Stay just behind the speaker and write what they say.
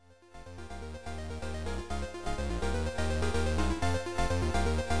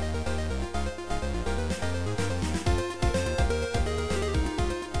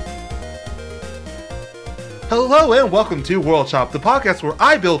Hello and welcome to World Shop, the podcast where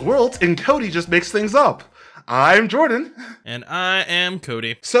I build worlds and Cody just makes things up. I'm Jordan. And I am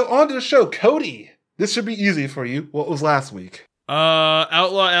Cody. So on to the show, Cody. This should be easy for you. What was last week?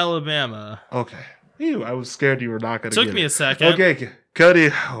 Outlaw Alabama. Okay. Ew, I was scared you were not going to get it. Took me a second. Okay, Cody,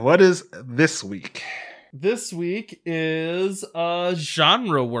 what is this week? This week is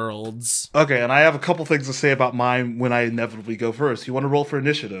Genre Worlds. Okay, and I have a couple things to say about mine when I inevitably go first. You want to roll for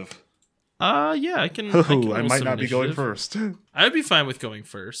initiative? Yeah, I can. I might not be going first. I'd be fine with going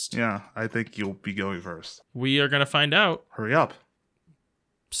first. Yeah, I think you'll be going first. We are gonna find out. Hurry up.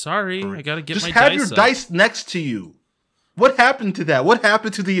 Sorry, I gotta get Just my have dice your up. dice next to you. What happened to that? What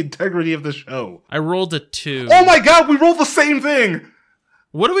happened to the integrity of the show? I rolled a 2. Oh my god, we rolled the same thing!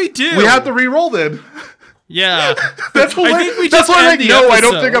 What do we do? We have to re-roll then. Yeah. That's what I think we that's just why I'm end like, the no, I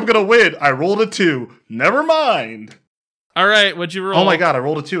don't episode. think I'm gonna win. I rolled a 2. Never mind. All right, what'd you roll? Oh my god, I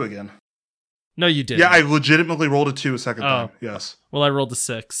rolled a 2 again. No, you didn't. Yeah, I legitimately rolled a 2 a second time. Yes. Well, I rolled a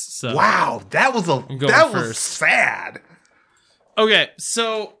 6. So. Wow, that was going was first. sad. Okay,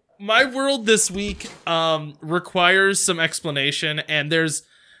 so my world this week requires some explanation, and there's,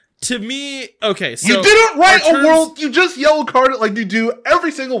 to me, okay, so You didn't write our a world, you just yellow carded like you do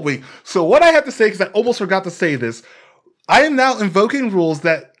every single week. So what I have to say, because I almost forgot to say this, I am now invoking rules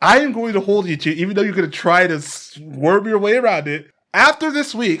that I am going to hold you to, even though you're going to try to worm your way around it. After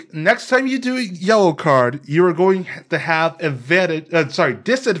this week, next time you do a yellow card, you are going to have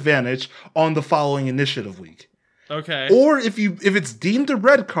disadvantage on the following initiative week. Okay. Or if it's deemed a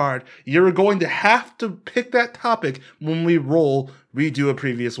red card, you're going to have to pick that topic when we redo a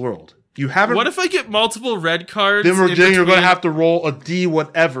previous world. You haven't. What if I get multiple red cards? Then you're going to between- have to roll a D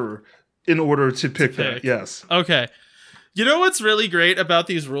whatever in order to pick that. Yes. Okay. You know what's really great about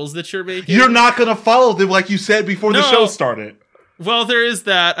these rules that you're making? You're not going to follow them like you said before the show started. Well, there is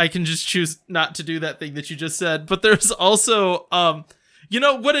that. I can just choose not to do that thing that you just said. But there's also, you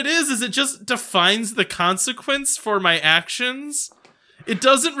know, what it is it just defines the consequence for my actions. It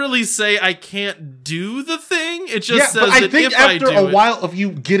doesn't really say I can't do the thing. It just says but that I think if I after do a it, while of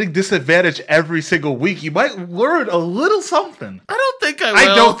you getting disadvantage every single week, you might learn a little something. I don't think I will.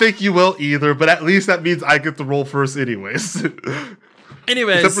 I don't think you will either, but at least that means I get to roll first anyways.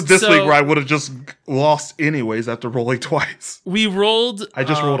 Anyways, Except for this week where I would have just lost anyways after rolling twice. We rolled... I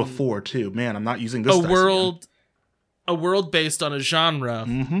just rolled a 4 too. Man, I'm not using this dice a world based on a genre.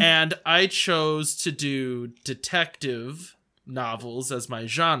 Mm-hmm. And I chose to do detective novels as my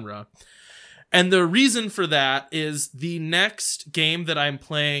genre. And the reason for that is the next game that I'm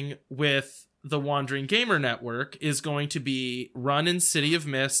playing with the Wandering Gamer Network is going to be run in City of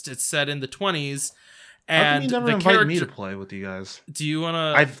Mist. It's set in the 20s. And How come you never the invite me character... to play with you guys? Do you want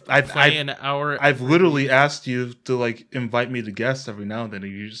to play an hour? I've literally asked you to like invite me to guests every now and then,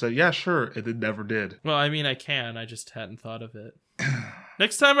 and you just said, "Yeah, sure," and it never did. Well, I mean, I can. I just hadn't thought of it.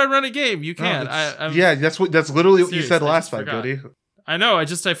 Next time I run a game, you can. Yeah, that's literally what you said last time, forgot. Cody. I know. I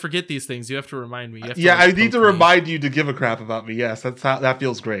forget these things. You have to remind me. You have to, Yeah, like, I need to poke me. remind you to give a crap about me. Yes, that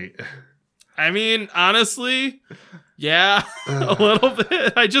feels great. I mean, honestly, yeah, a little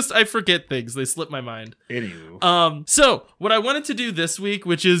bit. I forget things. They slip my mind. Anywho. So what I wanted to do this week,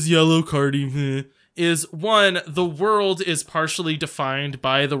 which is yellow carding, is one, the world is partially defined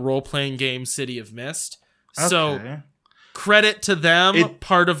by the role-playing game City of Mist. So Okay. credit to them.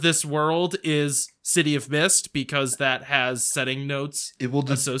 Part of this world is City of Mist because that has setting notes. It will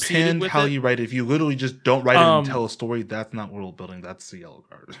associated depend with how it. you write it. If you literally just don't write it and tell a story, that's not world building. That's the yellow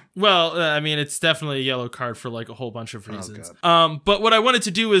card. Well, I mean, it's definitely a yellow card for like a whole bunch of reasons. God. But what I wanted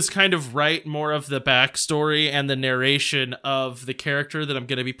to do is kind of write more of the backstory and the narration of the character that I'm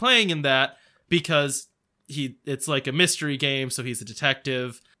going to be playing in that, because it's like a mystery game, so he's a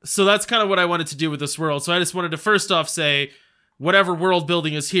detective. So that's kind of what I wanted to do with this world. So I just wanted to first off say, whatever world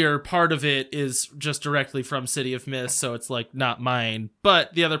building is here, part of it is just directly from City of Mist, so it's like not mine.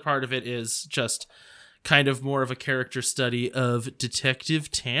 But the other part of it is just kind of more of a character study of Detective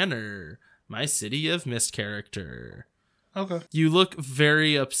Tanner, my City of Mist character. Okay. You look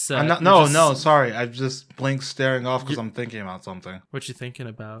very upset. I'm not. Sorry. I'm just blank staring off because I'm thinking about something. What you thinking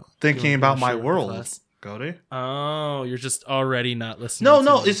about? Thinking You about wanna my share with world, us? Cody. Oh, you're just already not listening.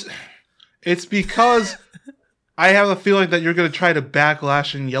 No, to me. it's because I have a feeling that you're going to try to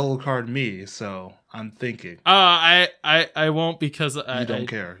backlash and yellow card me, so I'm thinking. I won't, because You don't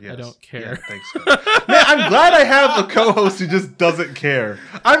care. Yes. I don't care. Yeah, thanks. Man, I'm glad I have a co-host who just doesn't care.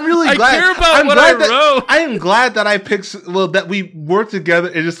 I'm really glad. I care about what I wrote. I am glad that I picked. Well, that we work together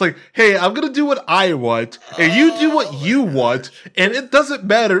and just like, hey, I'm gonna do what I want, and you do what you want, and it doesn't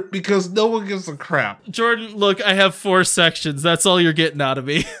matter because no one gives a crap. Jordan, look, I have 4 sections. That's all you're getting out of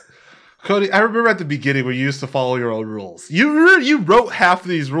me. Cody, I remember at the beginning where you used to follow your own rules. You wrote half of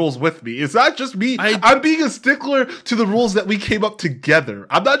these rules with me. It's not just me. I'm being a stickler to the rules that we came up together.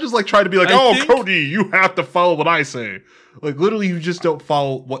 I'm not just like trying to be like, Cody, you have to follow what I say. Like, literally, you just don't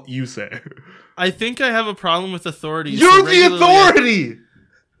follow what you say. I think I have a problem with authority. You're the authority!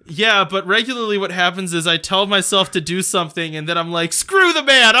 Yeah, but regularly what happens is I tell myself to do something, and then I'm like, screw the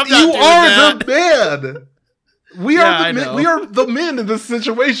man, I'm not doing that. You are the man! We are the men in this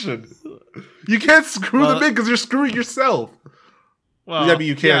situation. You can't screw the men because you're screwing yourself. Well, I mean,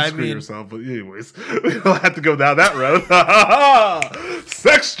 you can screw yourself, but anyways, we don't have to go down that road.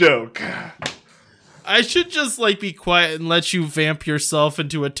 Sex joke. I should just like be quiet and let you vamp yourself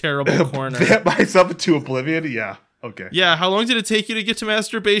into a terrible corner. Vamp myself into oblivion? Yeah. Okay. Yeah, how long did it take you to get to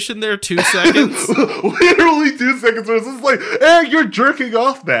masturbation there? 2 seconds? Literally 2 seconds. Where it's just like, hey, you're jerking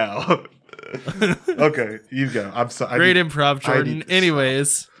off now. Okay, you go. I'm sorry. Great improv, Jordan.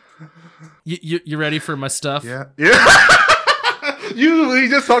 Anyways, you ready for my stuff? Yeah. You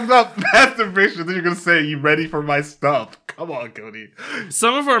just talked about masturbation, then you're gonna say you ready for my stuff. Come on, Cody.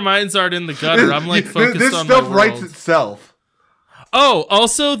 Some of our minds aren't in the gutter. I'm like focused this on stuff my world. writes itself. Oh,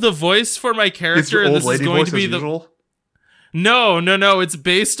 also the voice for my character. This is going to be the usual? No. It's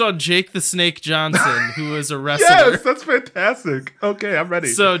based on Jake the Snake Johnson, who is a wrestler. Yes, that's fantastic. Okay, I'm ready.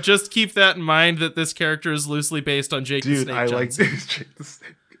 So just keep that in mind that this character is loosely based on Jake the Snake Johnson. Dude, I like Jake the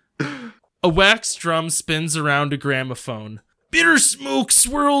Snake. A wax drum spins around a gramophone. Bitter smoke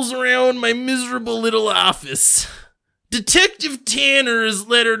swirls around my miserable little office. Detective Tanner is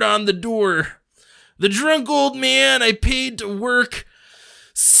lettered on the door. The drunk old man I paid to work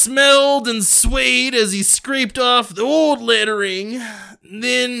smelled and swayed as he scraped off the old lettering,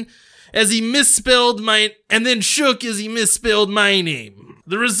 then shook as he misspelled my name.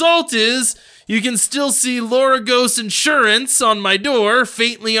 The result is, you can still see Laura Ghost Insurance on my door,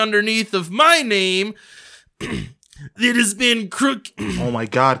 faintly underneath of my name, that has been Oh my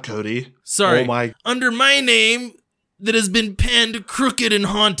god, Cody. Sorry. Oh my... Under my name, that has been penned Crooked and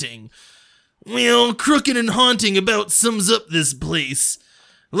Haunting. Well, Crooked and Haunting about sums up this place.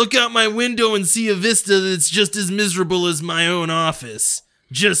 Look out my window and see a vista that's just as miserable as my own office.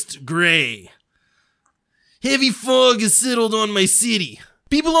 Just gray. Heavy fog has settled on my city.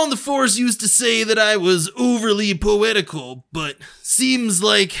 People on the force used to say that I was overly poetical, but seems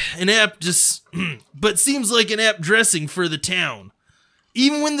like an apt dressing for the town.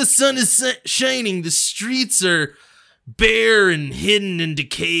 Even when the sun is shining, the streets are bare and hidden and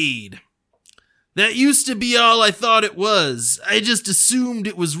decayed. That used to be all I thought it was. I just assumed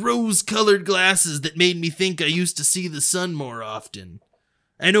it was rose-colored glasses that made me think I used to see the sun more often.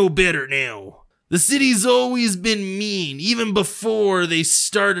 I know better now. The city's always been mean, even before they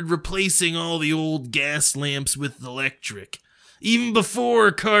started replacing all the old gas lamps with electric. Even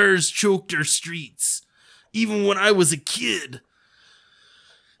before cars choked our streets. Even when I was a kid.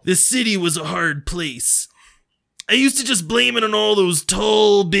 The city was a hard place. I used to just blame it on all those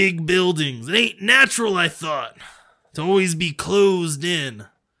tall, big buildings. It ain't natural, I thought, to always be closed in.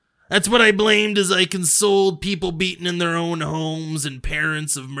 That's what I blamed as I consoled people beaten in their own homes and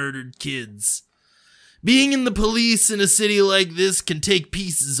parents of murdered kids. Being in the police in a city like this can take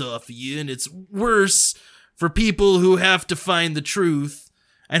pieces off of you, and it's worse for people who have to find the truth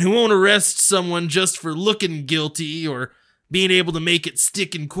and who won't arrest someone just for looking guilty or being able to make it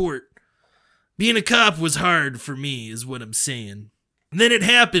stick in court. Being a cop was hard for me, is what I'm saying. And then it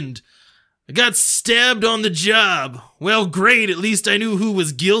happened. I got stabbed on the job. Well, great, at least I knew who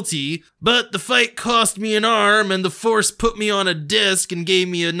was guilty. But the fight cost me an arm, and the force put me on a desk and gave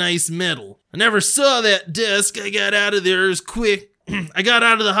me a nice medal. I never saw that desk. I got out of there as quick. I got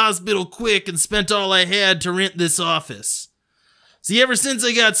out of the hospital quick and spent all I had to rent this office. See, ever since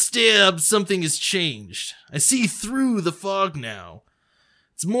I got stabbed, something has changed. I see through the fog now.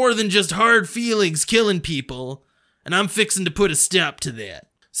 It's more than just hard feelings killing people, and I'm fixing to put a stop to that.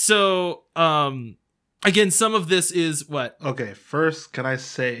 So, again, some of this is what? Okay, first, can I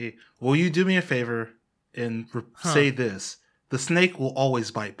say, will you do me a favor and say this? The snake will always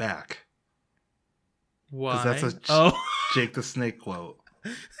bite back. Why? Because that's a Jake the Snake quote.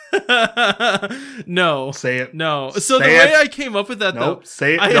 No. Say it. No. So the way I came up with that, nope, though.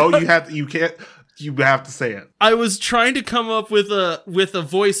 Say it. You can't. You have to say it. I was trying to come up with a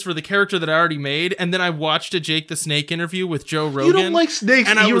voice for the character that I already made, and then I watched a Jake the Snake interview with Joe Rogan. You don't like snakes,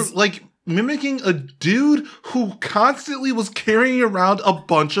 and you were like mimicking a dude who constantly was carrying around a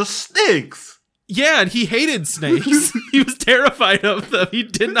bunch of snakes. Yeah, and he hated snakes. He was terrified of them. He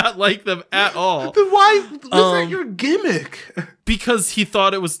did not like them at all. Then why was that your gimmick? Because he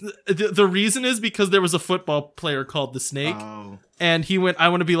thought it was... The reason is because there was a football player called the Snake. Oh. And he went, I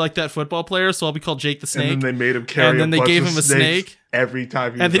want to be like that football player, so I'll be called Jake the Snake. And then they made him carry and then they gave him a snakes snake every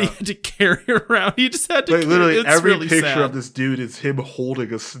time he and then he had to carry it around. He just had to like, literally, it's every really picture sad. of this dude is him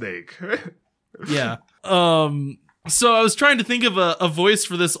holding a snake. Yeah. So I was trying to think of a voice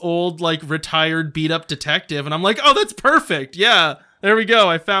for this old, like, retired, beat-up detective, and I'm like, oh, that's perfect. Yeah, there we go.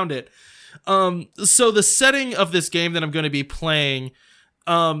 I found it. So the setting of this game that I'm going to be playing,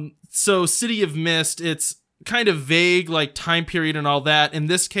 so City of Mist, it's kind of vague, like, time period and all that. In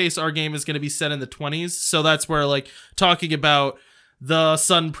this case, our game is going to be set in the 20s, so that's where, like, talking about the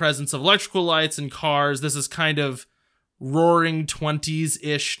sudden presence of electrical lights and cars, this is kind of roaring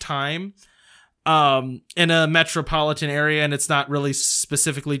 20s-ish time. In a metropolitan area, and it's not really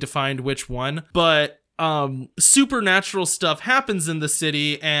specifically defined which one, but supernatural stuff happens in the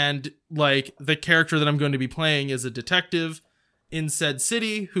city, and like the character that I'm going to be playing is a detective in said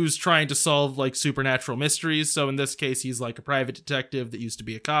city who's trying to solve like supernatural mysteries. So in this case, he's like a private detective that used to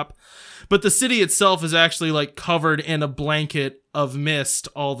be a cop, but the city itself is actually like covered in a blanket of mist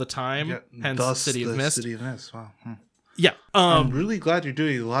all the time. Hence thus City of Mist. City of Mist. Wow. Yeah. I'm really glad you're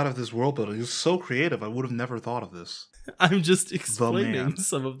doing a lot of this world building. It's so creative. I would have never thought of this. I'm just explaining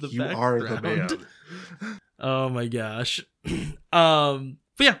some of the background. You are the man. Oh my gosh. But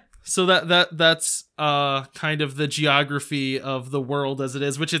yeah, so that's kind of the geography of the world as it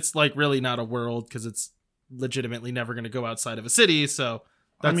is, which it's like really not a world because it's legitimately never going to go outside of a city. So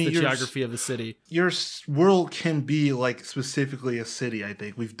that's the geography of the city. Your world can be like specifically a city, I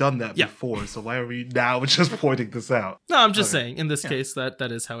think. We've done that before, so why are we now just pointing this out? No, I'm just saying, in this case, that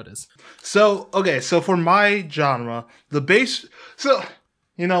is how it is. So for my genre, the base... So,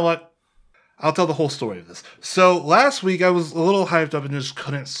 you know what? I'll tell the whole story of this. So last week I was a little hyped up and just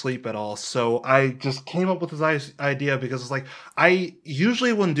couldn't sleep at all. So I just came up with this idea because it's like, I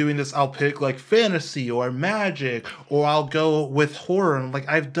usually when doing this, I'll pick like fantasy or magic, or I'll go with horror. And like,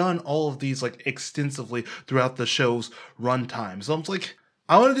 I've done all of these like extensively throughout the show's runtime. So I'm like,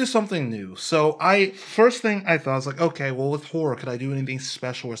 I want to do something new. So first thing I thought was like, okay, well with horror, could I do anything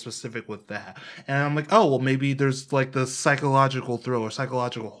special or specific with that? And I'm like, oh, well maybe there's like the psychological thriller,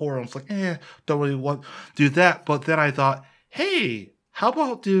 psychological horror. I was like, don't really want to do that. But then I thought, hey, how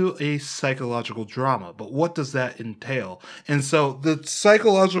about do a psychological drama? But what does that entail? And so the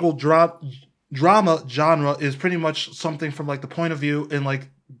psychological drama genre is pretty much something from like the point of view and like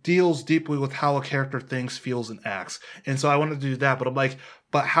deals deeply with how a character thinks, feels, and acts. And so I wanted to do that, but I'm like,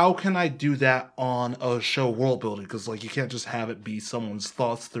 but how can I do that on a show world building? Because like you can't just have it be someone's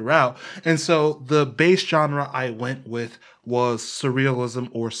thoughts throughout. And so the base genre I went with was surrealism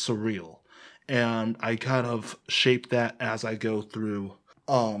or surreal. And I kind of shaped that as I go through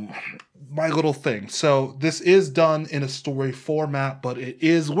my little thing. So this is done in a story format, but it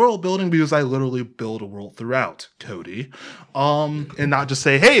is world building because I literally build a world throughout, Cody. And not just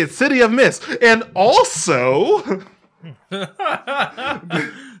say, hey, it's City of Mist. And also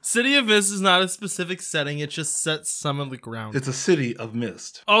City of Mist is not a specific setting, it just sets some of the ground. It's a City of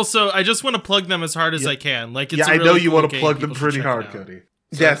Mist. Also, I just want to plug them as hard as I can. Like, it's I know you want to plug them pretty hard, Cody.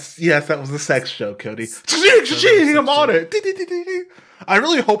 Yes, that was the sex show, Cody. I'm on it. I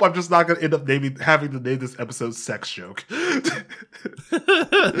really hope I'm just not going to end up having to name this episode Sex Joke. Because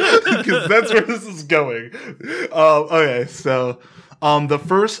that's where this is going. Okay, so the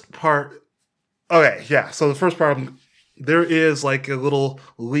first part... Okay, yeah, so the first part... There is like a little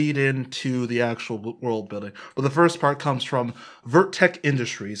lead into the actual world building. But the first part comes from Vertech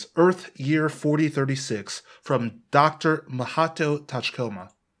Industries, Earth Year 4036, from Dr. Mahato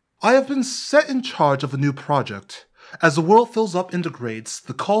Tachikoma. I have been set in charge of a new project. As the world fills up and degrades,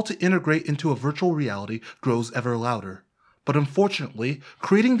 the call to integrate into a virtual reality grows ever louder. But unfortunately,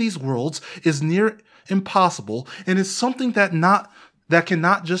 creating these worlds is near impossible and is something that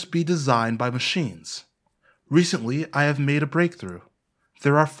cannot just be designed by machines. Recently, I have made a breakthrough.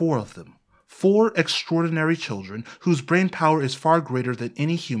 There are 4 of them. 4 extraordinary children whose brain power is far greater than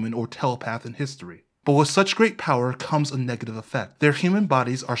any human or telepath in history. But with such great power comes a negative effect. Their human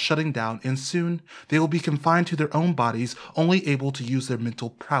bodies are shutting down, and soon they will be confined to their own bodies, only able to use their mental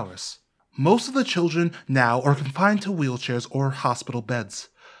prowess. Most of the children now are confined to wheelchairs or hospital beds.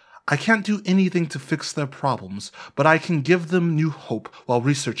 I can't do anything to fix their problems, but I can give them new hope while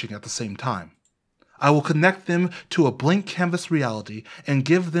researching at the same time. I will connect them to a blank canvas reality and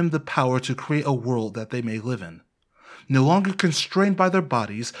give them the power to create a world that they may live in. No longer constrained by their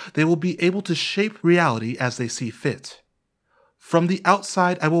bodies, they will be able to shape reality as they see fit. From the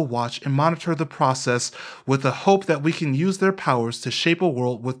outside, I will watch and monitor the process with the hope that we can use their powers to shape a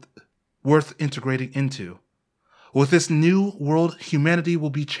world worth integrating into. With this new world, humanity will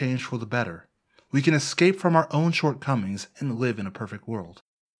be changed for the better. We can escape from our own shortcomings and live in a perfect world.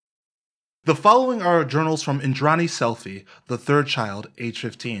 The following are journals from Indrani Selphie, the third child, age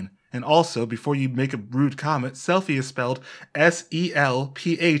 15. And also, before you make a rude comment, Selphie is spelled Selphie.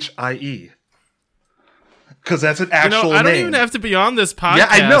 Because that's an actual name. I don't even have to be on this podcast. Yeah,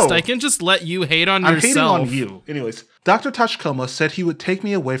 I know. I can just let you hate on yourself. I'm hating on you. Anyways, Dr. Tachikoma said he would take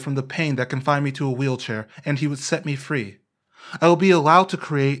me away from the pain that confined me to a wheelchair, and he would set me free. I will be allowed to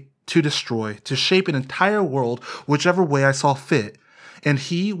create, to destroy, to shape an entire world whichever way I saw fit, and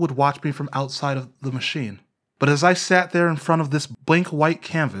he would watch me from outside of the machine. But as I sat there in front of this blank white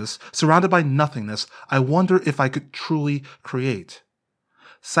canvas, surrounded by nothingness, I wondered if I could truly create.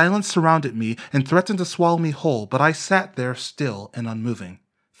 Silence surrounded me and threatened to swallow me whole, but I sat there still and unmoving,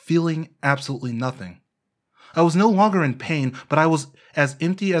 feeling absolutely nothing. I was no longer in pain, but I was as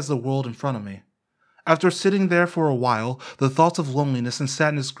empty as the world in front of me. After sitting there for a while, the thoughts of loneliness and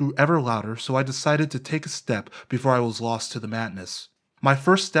sadness grew ever louder, so I decided to take a step before I was lost to the madness. My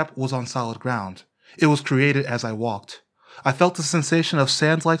first step was on solid ground. It was created as I walked. I felt the sensation of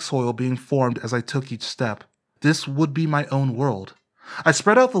sand-like soil being formed as I took each step. This would be my own world. I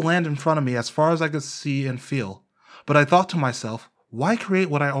spread out the land in front of me as far as I could see and feel, but I thought to myself, why create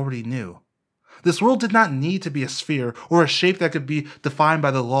what I already knew? This world did not need to be a sphere or a shape that could be defined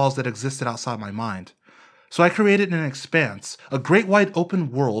by the laws that existed outside my mind. So I created an expanse, a great wide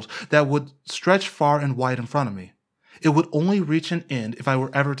open world that would stretch far and wide in front of me. It would only reach an end if I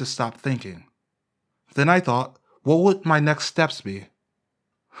were ever to stop thinking. Then I thought, what would my next steps be?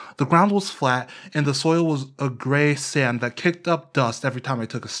 The ground was flat, and the soil was a gray sand that kicked up dust every time I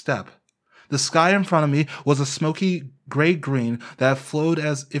took a step. The sky in front of me was a smoky gray-green that flowed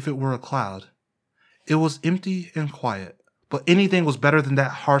as if it were a cloud. It was empty and quiet, but anything was better than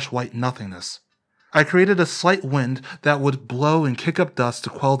that harsh white nothingness. I created a slight wind that would blow and kick up dust to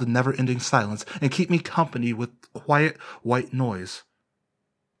quell the never-ending silence and keep me company with quiet white noise.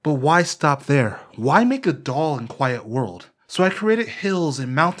 But why stop there? Why make a dull and quiet world? So I created hills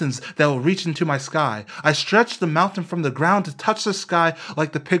and mountains that will reach into my sky. I stretched the mountain from the ground to touch the sky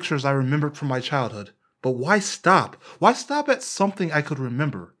like the pictures I remembered from my childhood. But why stop? Why stop at something I could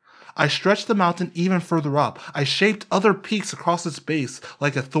remember? I stretched the mountain even further up. I shaped other peaks across its base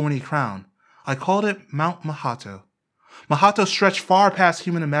like a thorny crown. I called it Mount Mahato. Mahato stretched far past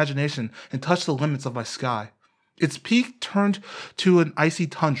human imagination and touched the limits of my sky. Its peak turned to an icy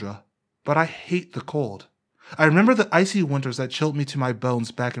tundra, but I hate the cold. I remember the icy winters that chilled me to my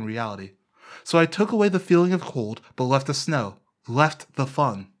bones back in reality. So I took away the feeling of cold, but left the snow, left the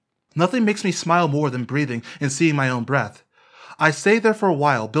fun. Nothing makes me smile more than breathing and seeing my own breath. I stayed there for a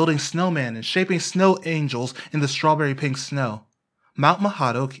while, building snowmen and shaping snow angels in the strawberry pink snow. Mount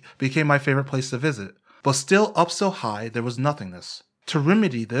Mahato became my favorite place to visit, but still up so high there was nothingness. To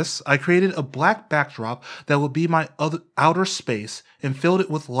remedy this, I created a black backdrop that would be my outer space and filled it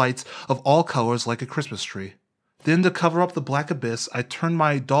with lights of all colors like a Christmas tree. Then to cover up the black abyss, I turned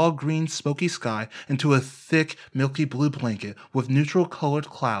my dull green smoky sky into a thick milky blue blanket with neutral colored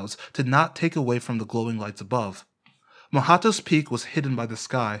clouds to not take away from the glowing lights above. Mahato's peak was hidden by the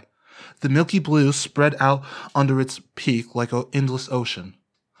sky. The milky blue spread out under its peak like an endless ocean.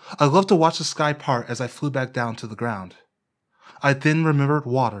 I loved to watch the sky part as I flew back down to the ground. I then remembered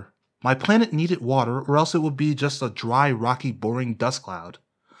water. My planet needed water, or else it would be just a dry, rocky, boring dust cloud.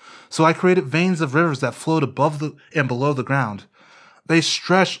 So I created veins of rivers that flowed above and below the ground. They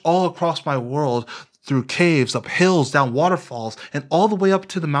stretched all across my world, through caves, up hills, down waterfalls, and all the way up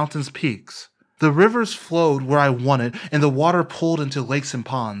to the mountain's peaks. The rivers flowed where I wanted, and the water pulled into lakes and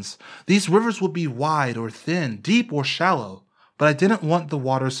ponds. These rivers would be wide or thin, deep or shallow, but I didn't want the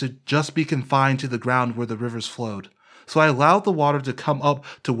waters to just be confined to the ground where the rivers flowed. So I allowed the water to come up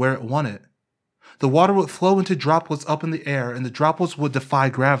to where it wanted. The water would flow into droplets up in the air, and the droplets would defy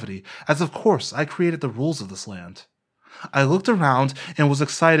gravity, as of course I created the rules of this land. I looked around and was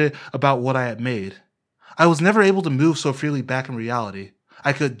excited about what I had made. I was never able to move so freely back in reality.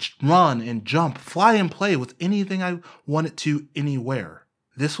 I could run and jump, fly and play with anything I wanted to anywhere.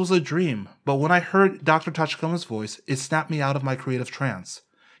 This was a dream, but when I heard Dr. Tachikoma's voice, it snapped me out of my creative trance.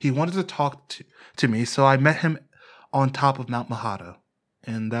 He wanted to talk to me, so I met him on top of Mount Mahato.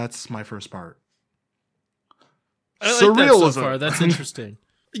 And that's my first part. I like that so far. That's interesting.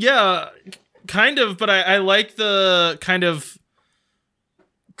 Yeah, kind of, but I like the kind of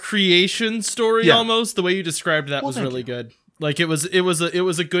creation story almost. The way you described that was really good. Like it was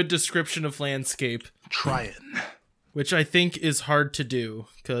a good description of landscape. Try it. which I think is hard to do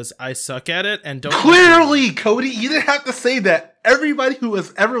because I suck at it and don't. Clearly, Cody, you didn't have to say that. Everybody who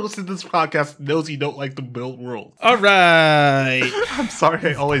has ever listened to this podcast knows you don't like to build worlds. All right. I'm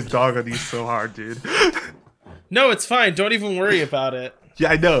sorry I always dog on you so hard, dude. No, it's fine. Don't even worry about it.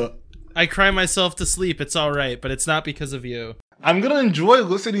 Yeah, I know. I cry myself to sleep. It's all right, but it's not because of you. I'm going to enjoy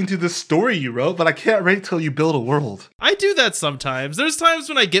listening to this story you wrote, but I can't wait till you build a world. I do that sometimes. There's times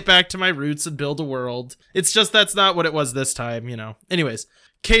when I get back to my roots and build a world. It's just that's not what it was this time, you know. Anyways,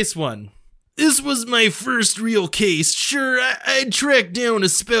 case 1. This was my first real case. Sure, I'd tracked down a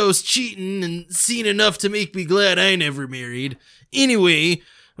spouse cheating and seen enough to make me glad I never married. Anyway,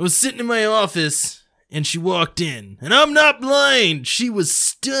 I was sitting in my office and she walked in. And I'm not blind. She was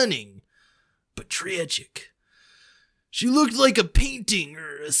stunning, but tragic. She looked like a painting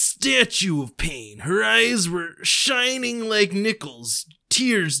or a statue of pain. Her eyes were shining like nickels,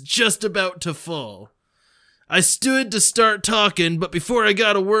 tears just about to fall. I stood to start talking, but before I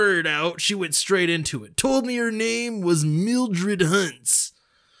got a word out, she went straight into it. Told me her name was Mildred Huntz.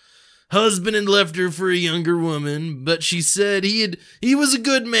 Husband had left her for a younger woman, but she said he was a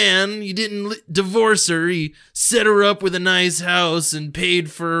good man. He didn't divorce her. He set her up with a nice house and paid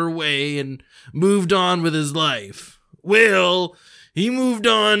for her way and moved on with his life. Well, he moved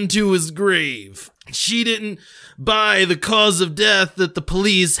on to his grave. She didn't buy the cause of death that the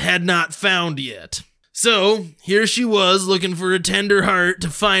police had not found yet. So, here she was looking for a tender heart to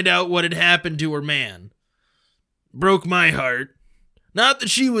find out what had happened to her man. Broke my heart. Not that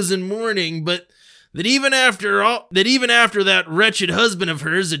she was in mourning, but that even after that wretched husband of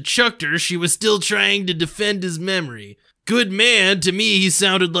hers had chucked her, she was still trying to defend his memory. Good man, to me he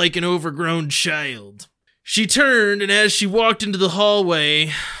sounded like an overgrown child. She turned, and as she walked into the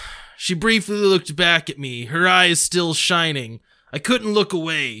hallway, she briefly looked back at me, her eyes still shining. I couldn't look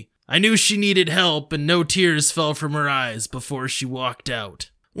away. I knew she needed help, and no tears fell from her eyes before she walked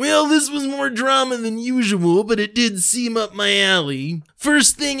out. Well, this was more drama than usual, but it did seem up my alley.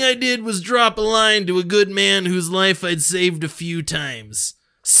 First thing I did was drop a line to a good man whose life I'd saved a few times.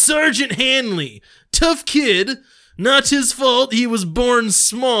 Sergeant Hanley, tough kid. Not his fault, he was born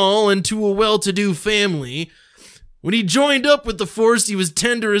small and to a well-to-do family. When he joined up with the force, he was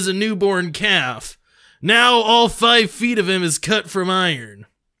tender as a newborn calf. Now all 5 feet of him is cut from iron.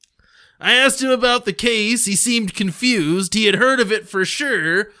 I asked him about the case. He seemed confused. He had heard of it for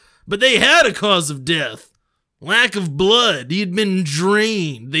sure, but they had a cause of death. Lack of blood. He had been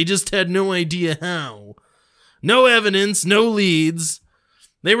drained. They just had no idea how. No evidence, no leads.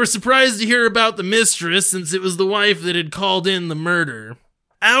 They were surprised to hear about the mistress since it was the wife that had called in the murder.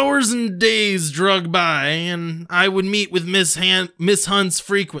 Hours and days drug by, and I would meet with Miss Huntz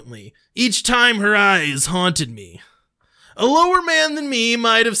frequently. Each time her eyes haunted me. A lower man than me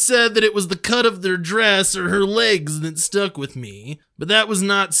might have said that it was the cut of their dress or her legs that stuck with me, but that was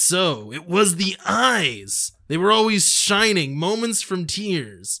not so. It was the eyes. They were always shining, moments from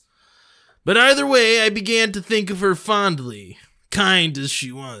tears. But either way, I began to think of her fondly, kind as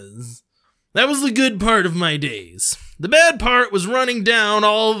she was. That was the good part of my days. The bad part was running down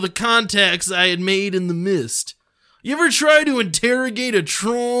all the contacts I had made in the mist. You ever try to interrogate a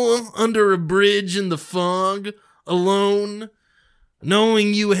troll under a bridge in the fog? Alone,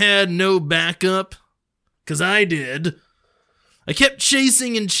 knowing you had no backup? 'Cause I did. I kept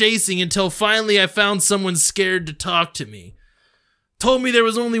chasing and chasing until finally I found someone scared to talk to me. Told me there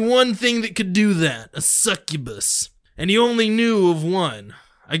was only one thing that could do that, a succubus. And he only knew of one.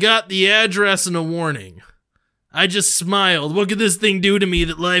 I got the address and a warning. I just smiled. What could this thing do to me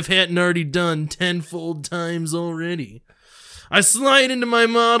that life hadn't already done 10-fold times already? I slide into my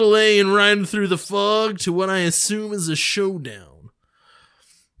Model A and ride through the fog to what I assume is a showdown.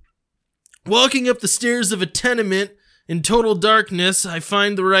 Walking up the stairs of a tenement in total darkness, I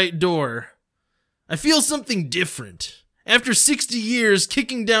find the right door. I feel something different. After 60 years,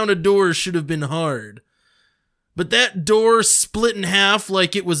 kicking down a door should have been hard. But that door split in half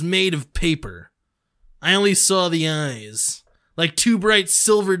like it was made of paper. I only saw the eyes, like 2 bright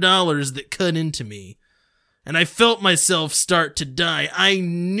silver dollars that cut into me. And I felt myself start to die. I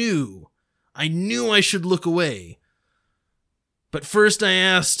knew I should look away. But first I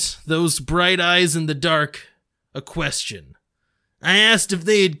asked those bright eyes in the dark a question. I asked if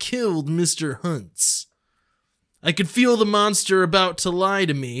they had killed Mr. Huntz. I could feel the monster about to lie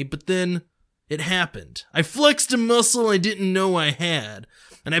to me, but then it happened. I flexed a muscle I didn't know I had,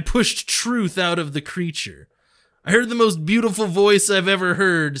 and I pushed truth out of the creature. I heard the most beautiful voice I've ever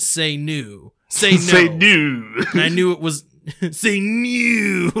heard say no. Say no. Say no. And I knew it was... say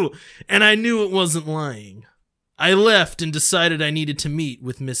no. And I knew it wasn't lying. I left and decided I needed to meet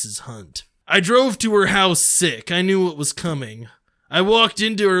with Mrs. Hunt. I drove to her house sick. I knew what was coming. I walked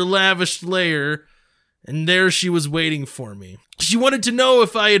into her lavish lair, and there she was waiting for me. She wanted to know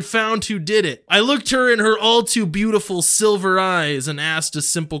if I had found who did it. I looked her in her all too beautiful silver eyes and asked a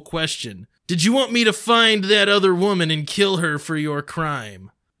simple question. Did you want me to find that other woman and kill her for your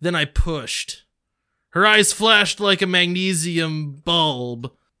crime? Then I pushed. Her eyes flashed like a magnesium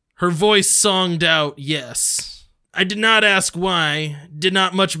bulb. Her voice songed out, yes. I did not ask why. Did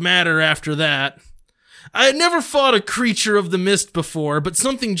not much matter after that. I had never fought a creature of the mist before, but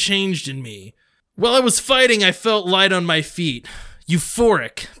something changed in me. While I was fighting, I felt light on my feet.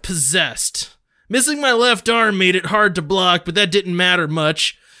 Euphoric. Possessed. Missing my left arm made it hard to block, but that didn't matter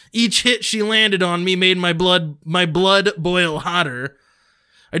much. Each hit she landed on me made my blood boil hotter.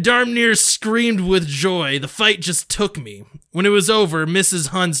 I darn near screamed with joy. The fight just took me. When it was over, Mrs.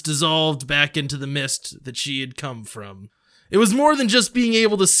 Hunt's dissolved back into the mist that she had come from. It was more than just being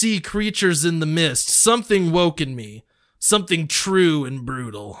able to see creatures in the mist. Something woke in me. Something true and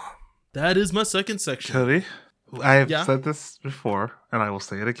brutal. That is my second section. Cody, I have said this before, and I will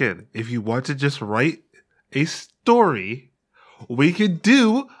say it again. If you want to just write a story, we could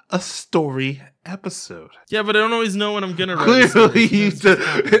do a story episode. Yeah, but I don't always know when I'm gonna write. Clearly,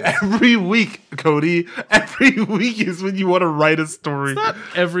 every week, Cody. Every week is when you want to write a story. It's not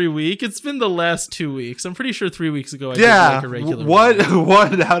every week. It's been the last 2 weeks. I'm pretty sure 3 weeks ago I did like a regular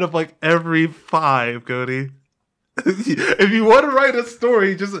one out of like every 5, Cody. If you want to write a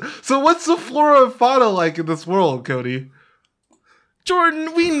story, so what's the flora and fauna like in this world, Cody?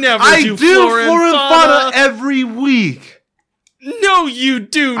 Jordan, we never do flora and fauna every week. No, you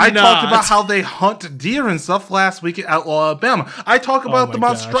do not. I talked about how they hunt deer and stuff last week in Outlaw, Alabama. I talk about the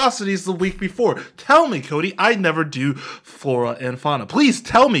monstrosities the week before. Tell me, Cody, I never do flora and fauna. Please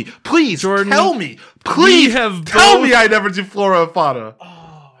tell me. Please, Jordan, tell me. Please tell me I never do flora and fauna.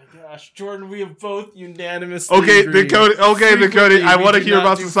 Oh my gosh, Jordan, we have both unanimously agreed. Cody, I want to hear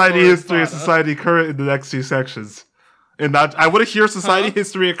about society history and society current in the next 2 sections. And I want to hear society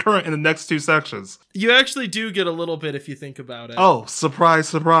history and current in the next 2 sections. You actually do get a little bit if you think about it. Oh, surprise,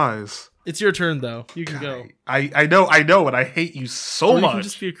 surprise. It's your turn, though. You can go. I know, and I hate you so much. You can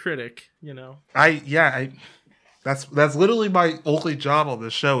just be a critic, you know. That's literally my only job on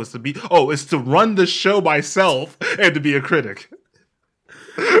this show is to run the show myself and to be a critic.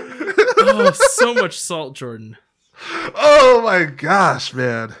 Oh, so much salt, Jordan. Oh my gosh,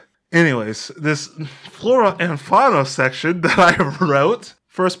 man. Anyways, this flora and fauna section that I wrote,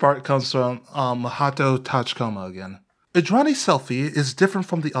 first part comes from Mahato Tachikoma again. Indrani Selphie is different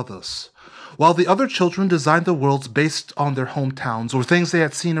from the others. While the other children designed their worlds based on their hometowns or things they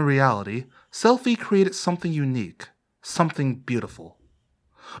had seen in reality, Selphie created something unique, something beautiful.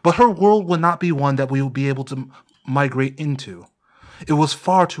 But her world would not be one that we would be able to migrate into. It was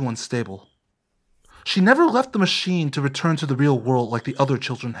far too unstable. She never left the machine to return to the real world like the other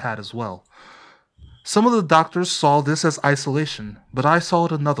children had as well. Some of the doctors saw this as isolation, but I saw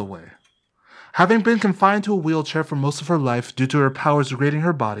it another way. Having been confined to a wheelchair for most of her life due to her powers degrading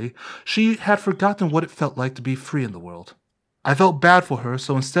her body, she had forgotten what it felt like to be free in the world. I felt bad for her,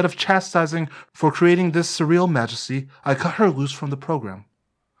 so instead of chastising for creating this surreal majesty, I cut her loose from the program.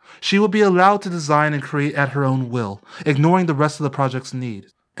 She would be allowed to design and create at her own will, ignoring the rest of the project's need.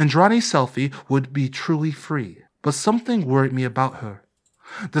 Indrani Selphie would be truly free, but something worried me about her.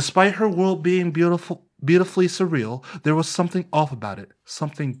 Despite her world being beautifully surreal, there was something off about it,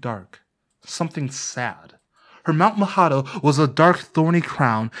 something dark, something sad. Her Mount Mahato was a dark, thorny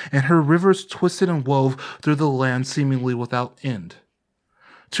crown, and her rivers twisted and wove through the land seemingly without end.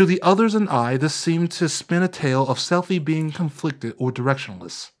 To the others and I, this seemed to spin a tale of Selphie being conflicted or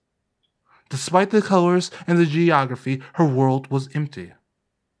directionless. Despite the colors and the geography, her world was empty.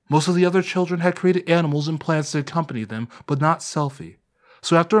 Most of the other children had created animals and plants to accompany them, but not Selphie.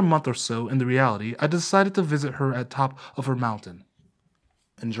 So after a month or so in the reality, I decided to visit her at top of her mountain.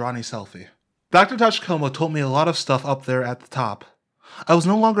 Indrani Selphie. Dr. Tachikoma told me a lot of stuff up there at the top. I was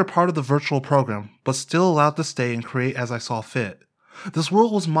no longer part of the virtual program, but still allowed to stay and create as I saw fit. This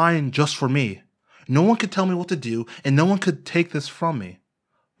world was mine just for me. No one could tell me what to do, and no one could take this from me.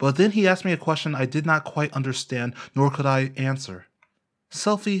 But then he asked me a question I did not quite understand, nor could I answer.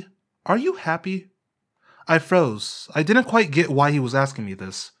 Selphie, are you happy? I froze. I didn't quite get why he was asking me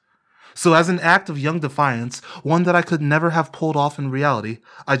this. So as an act of young defiance, one that I could never have pulled off in reality,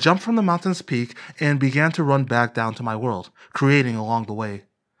 I jumped from the mountain's peak and began to run back down to my world, creating along the way.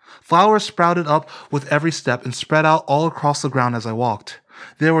 Flowers sprouted up with every step and spread out all across the ground as I walked.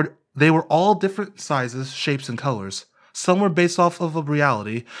 They were all different sizes, shapes, and colors. Some were based off of a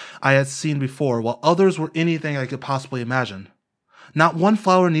reality I had seen before, while others were anything I could possibly imagine. Not one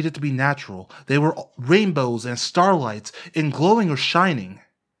flower needed to be natural. They were rainbows and starlights and glowing or shining.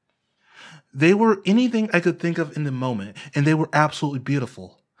 They were anything I could think of in the moment, and they were absolutely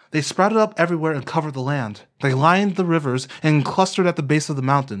beautiful. They sprouted up everywhere and covered the land. They lined the rivers and clustered at the base of the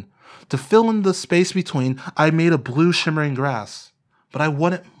mountain. To fill in the space between, I made a blue shimmering grass. But I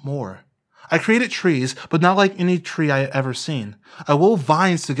wanted more. I created trees, but not like any tree I had ever seen. I wove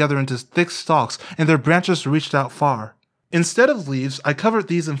vines together into thick stalks, and their branches reached out far. Instead of leaves, I covered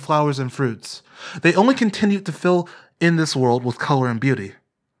these in flowers and fruits. They only continued to fill in this world with color and beauty.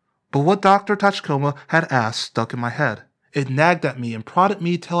 But what Dr. Tachikoma had asked stuck in my head. It nagged at me and prodded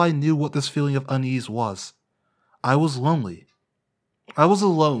me till I knew what this feeling of unease was. I was lonely. I was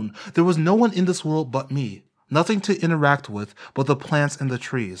alone. There was no one in this world but me. Nothing to interact with but the plants and the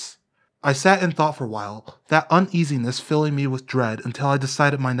trees. I sat and thought for a while, that uneasiness filling me with dread until I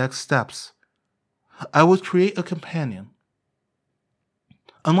decided my next steps. I would create a companion.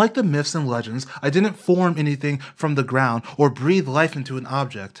 Unlike the myths and legends, I didn't form anything from the ground or breathe life into an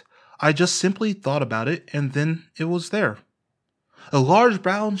object. I just simply thought about it and then it was there. A large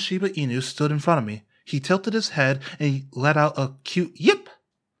brown Shiba Inu stood in front of me. He tilted his head and he let out a cute yip.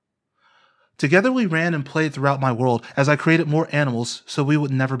 Together we ran and played throughout my world as I created more animals so we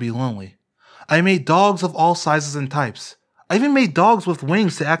would never be lonely. I made dogs of all sizes and types. I even made dogs with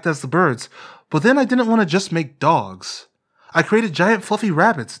wings to act as the birds, but then I didn't want to just make dogs. I created giant fluffy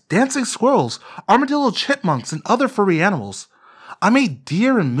rabbits, dancing squirrels, armadillo chipmunks, and other furry animals. I made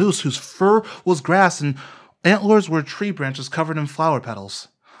deer and moose whose fur was grass and antlers were tree branches covered in flower petals.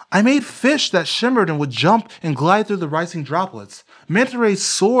 I made fish that shimmered and would jump and glide through the rising droplets. Manta rays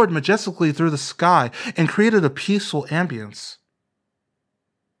soared majestically through the sky and created a peaceful ambience.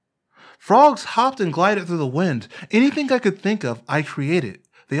 Frogs hopped and glided through the wind. Anything I could think of, I created.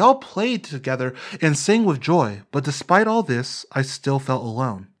 They all played together and sang with joy, but despite all this, I still felt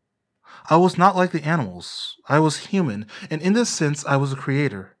alone. I was not like the animals. I was human, and in this sense, I was a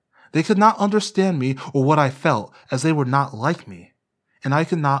creator. They could not understand me or what I felt, as they were not like me, and I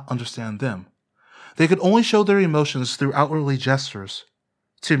could not understand them. They could only show their emotions through outwardly gestures.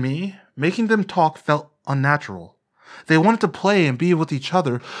 To me, making them talk felt unnatural. They wanted to play and be with each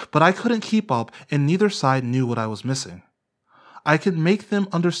other, but I couldn't keep up, and neither side knew what I was missing. I could make them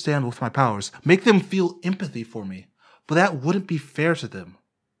understand with my powers, make them feel empathy for me, but that wouldn't be fair to them.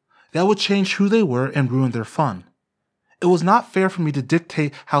 That would change who they were and ruin their fun. It was not fair for me to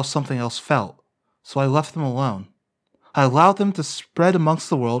dictate how something else felt, so I left them alone. I allowed them to spread amongst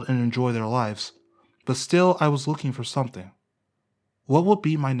the world and enjoy their lives, but still I was looking for something. What would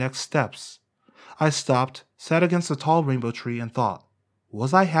be my next steps? I stopped, sat against a tall rainbow tree, and thought,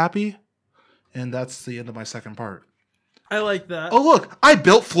 was I happy? And that's the end of my second part. I like that. Oh look, I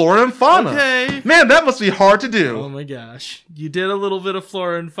built flora and fauna. Okay. Man, that must be hard to do. Oh my gosh. You did a little bit of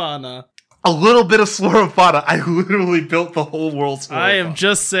flora and fauna. A little bit of flora and fauna. I literally built the whole world's flora I and am fauna.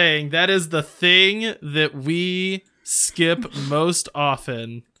 just saying, that is the thing that we skip most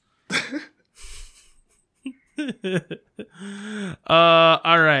often.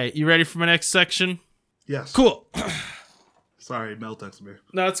 Alright, you ready for my next section? Yes. Cool. Sorry, Mel texted me.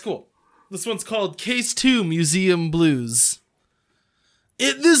 No, it's cool. This one's called Case 2 Museum Blues.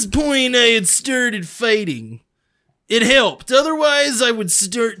 At this point, I had started fighting. It helped, otherwise I would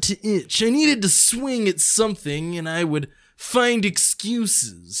start to itch. I needed to swing at something, and I would find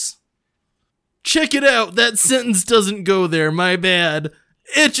excuses. Check it out, that sentence doesn't go there, my bad.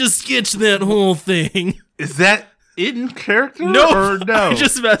 Etch-a-sketch that whole thing. Is that in character No, or no? I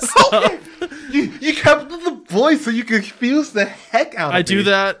just messed up. You kept the voice so you confuse the heck out of me. I do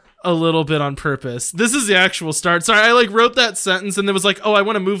that a little bit on purpose. This is the actual start. Sorry, I wrote that sentence and then was like, oh, I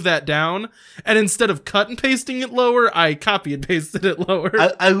want to move that down. And instead of cut and pasting it lower, I copy and pasted it lower.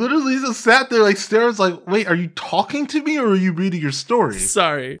 I literally just sat there staring like, wait, are you talking to me or are you reading your story?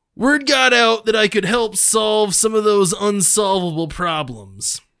 Sorry. Word got out that I could help solve some of those unsolvable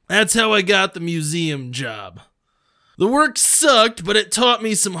problems. That's how I got the museum job. The work sucked, but it taught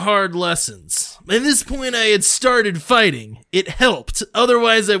me some hard lessons. At this point, I had started fighting. It helped,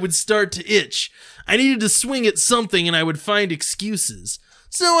 otherwise I would start to itch. I needed to swing at something and I would find excuses.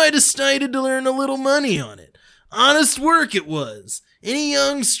 So I decided to earn a little money on it. Honest work it was. Any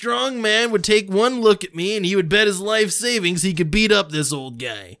young, strong man would take one look at me and he would bet his life savings he could beat up this old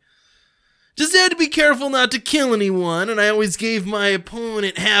guy. Just had to be careful not to kill anyone, and I always gave my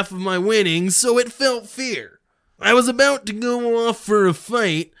opponent half of my winnings, so it felt fair. I was about to go off for a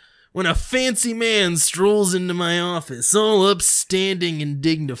fight when a fancy man strolls into my office, all upstanding and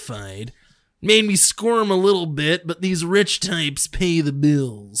dignified. Made me squirm a little bit, but these rich types pay the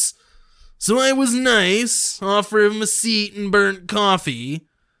bills. So I was nice, offered him a seat and burnt coffee.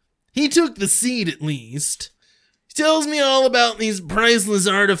 He took the seat at least. He tells me all about these priceless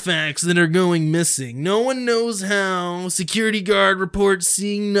artifacts that are going missing. No one knows how. Security guard reports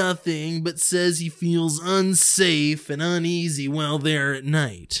seeing nothing, but says he feels unsafe and uneasy while there at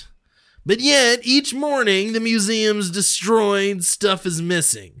night. But yet, each morning, the museum's destroyed, stuff is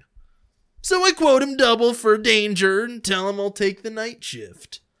missing. So I quote him double for danger and tell him I'll take the night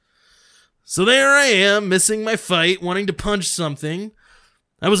shift. So there I am, missing my fight, wanting to punch something.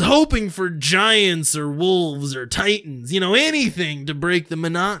 I was hoping for giants or wolves or titans, anything to break the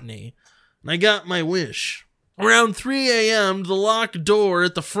monotony. And I got my wish. Around 3 a.m., the locked door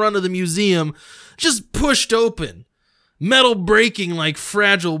at the front of the museum just pushed open, metal breaking like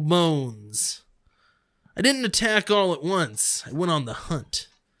fragile bones. I didn't attack all at once. I went on the hunt.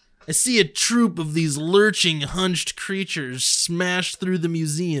 I see a troop of these lurching, hunched creatures smash through the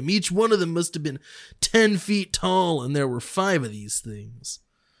museum. Each one of them must have been 10 feet tall, and there were 5 of these things.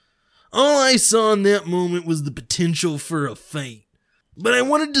 All I saw in that moment was the potential for a fight. But I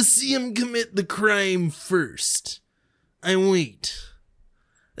wanted to see him commit the crime first. I wait.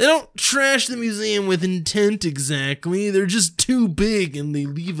 They don't trash the museum with intent exactly. They're just too big and they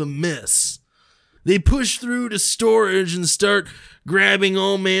leave a mess. They push through to storage and start grabbing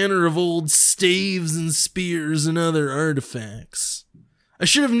all manner of old staves and spears and other artifacts. I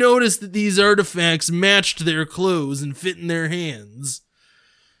should have noticed that these artifacts matched their clothes and fit in their hands.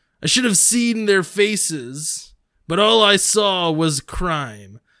 I should have seen their faces, but all I saw was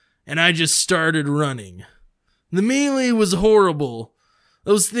crime, and I just started running. The melee was horrible.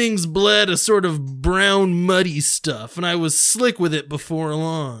 Those things bled a sort of brown, muddy stuff, and I was slick with it before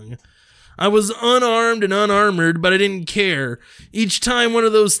long. I was unarmed and unarmored, but I didn't care. Each time one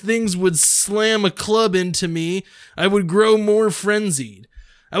of those things would slam a club into me, I would grow more frenzied.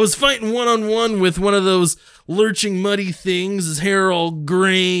 I was fighting one-on-one with one of those lurching muddy things, his hair all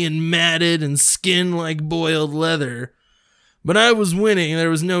gray and matted and skin like boiled leather. But I was winning, there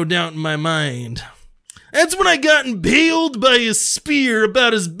was no doubt in my mind. That's when I got impaled by a spear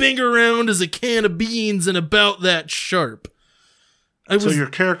about as big around as a can of beans and about that sharp. So your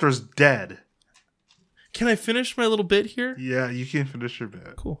character's dead. Can I finish my little bit here? Yeah, you can finish your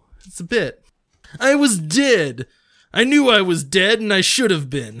bit. Cool. It's a bit. I was dead. I knew I was dead, and I should have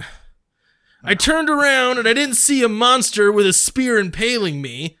been. I turned around, and I didn't see a monster with a spear impaling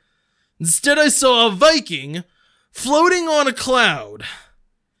me. Instead, I saw a Viking floating on a cloud.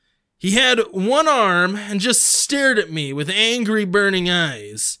 He had one arm and just stared at me with angry, burning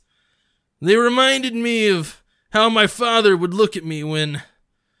eyes. They reminded me of how my father would look at me when,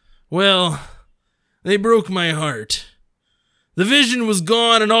 well, they broke my heart. The vision was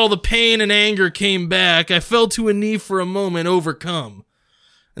gone and all the pain and anger came back. I fell to a knee for a moment, overcome.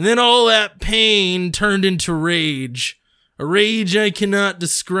 And then all that pain turned into rage. A rage I cannot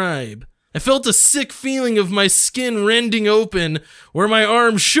describe. I felt a sick feeling of my skin rending open where my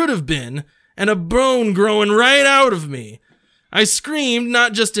arm should have been, and a bone growing right out of me. I screamed,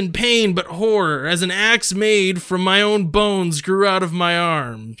 not just in pain, but horror, as an axe made from my own bones grew out of my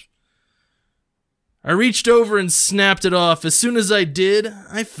arm. I reached over and snapped it off. As soon as I did,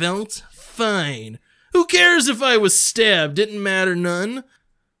 I felt fine. Who cares if I was stabbed? Didn't matter none.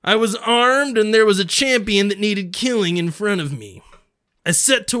 I was armed, and there was a champion that needed killing in front of me. I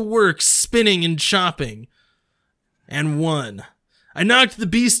set to work, spinning and chopping, and won. I knocked the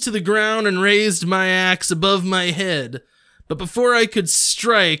beast to the ground and raised my axe above my head, but before I could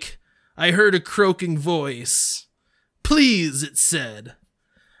strike, I heard a croaking voice. "Please," it said.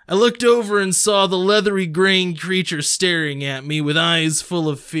 I looked over and saw the leathery graying creature staring at me with eyes full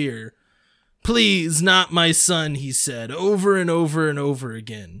of fear. "Please, not my son," he said, over and over and over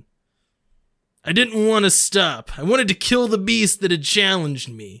again. I didn't want to stop. I wanted to kill the beast that had challenged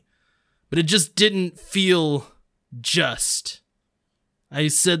me, but it just didn't feel just. I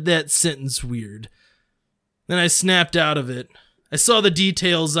said that sentence weird. Then I snapped out of it. I saw the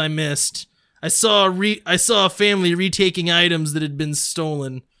details I missed. I saw a family retaking items that had been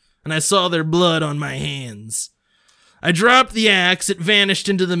stolen, and I saw their blood on my hands. I dropped the axe. It vanished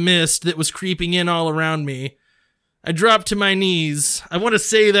into the mist that was creeping in all around me. I dropped to my knees. I want to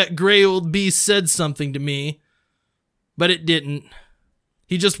say that gray old beast said something to me, but it didn't.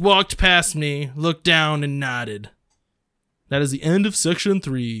 He just walked past me, looked down, and nodded. That is the end of section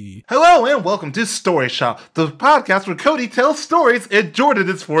 3. Hello and welcome to Story Shop, the podcast where Cody tells stories and Jordan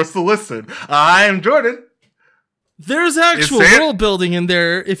is forced to listen. I'm Jordan. There's actual world building in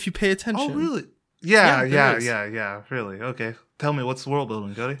there if you pay attention. Oh, really? Yeah, really. Okay. Tell me, what's world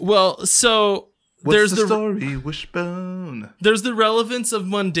building, Cody? Well, so What's the story, Wishbone? There's the relevance of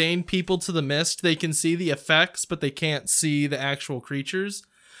mundane people to the mist. They can see the effects, but they can't see the actual creatures.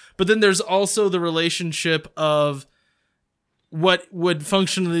 But then there's also the relationship of what would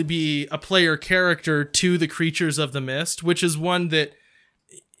functionally be a player character to the creatures of the mist, which is one that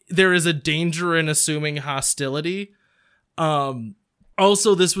there is a danger in assuming hostility.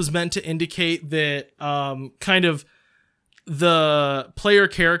 Also, this was meant to indicate that kind of the player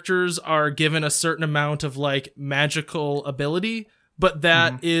characters are given a certain amount of like magical ability, but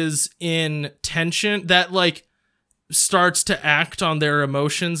that is in tension, that like starts to act on their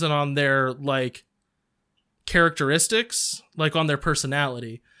emotions and on their like characteristics, like on their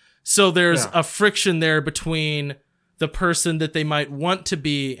personality. So there's a friction there between the person that they might want to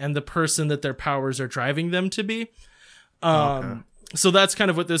be and the person that their powers are driving them to be. So that's kind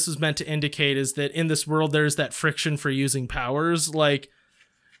of what this is meant to indicate, is that in this world, there's that friction for using powers. Like,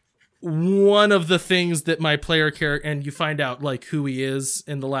 one of the things that my player character, and you find out like who he is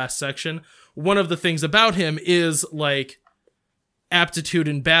in the last section, one of the things about him is like aptitude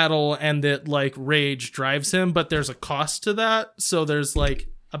in battle, and that like rage drives him, but there's a cost to that. So there's like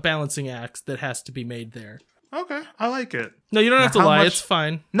a balancing act that has to be made there. Okay, I like it. No, you don't have to lie. It's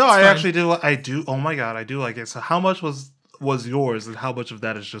fine. No, it's I fine. Actually do. I do. Oh my god, I do like it. So how much was yours, and how much of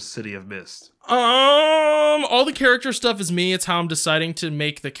that is just City of Mist? All the character stuff is me. It's how I'm deciding to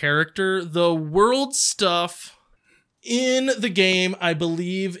make the character. The world stuff in the game, I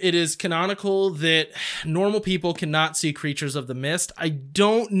believe it is canonical that normal people cannot see creatures of the mist. I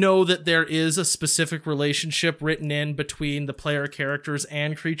don't know that there is a specific relationship written in between the player characters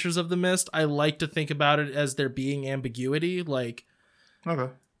and creatures of the mist. I like to think about it as there being ambiguity, like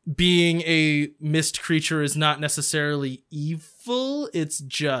being a mist creature is not necessarily evil, it's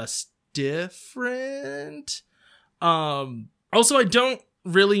just different. Also, I don't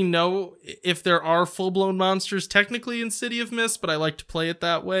really know if there are full-blown monsters technically in City of Mist, but I like to play it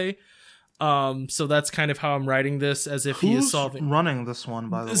that way. So that's kind of how I'm writing this, as if he is solving. Who's running this one,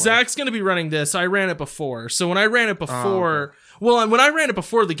 by the way? Zach's going to be running this. I ran it before. So when I ran it before, when I ran it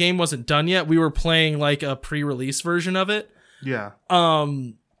before, the game wasn't done yet. We were playing like a pre-release version of it. Yeah.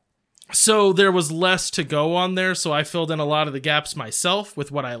 So there was less to go on there, so I filled in a lot of the gaps myself with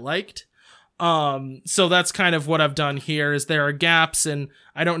what I liked. So that's kind of what I've done here, is there are gaps, and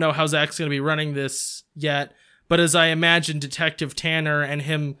I don't know how Zach's going to be running this yet, but as I imagine Detective Tanner and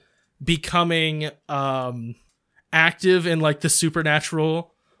him becoming active in like the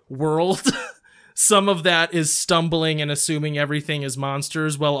supernatural world, some of that is stumbling and assuming everything is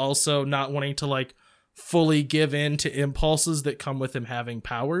monsters, while also not wanting to like fully give in to impulses that come with him having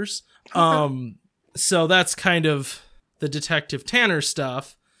powers. So that's kind of the Detective Tanner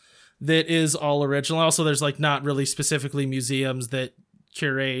stuff that is all original. Also, there's like not really specifically museums that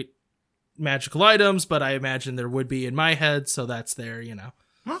curate magical items, but I imagine there would be in my head, so that's there, you know.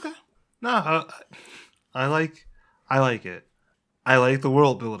 Okay. No, I like it. I like the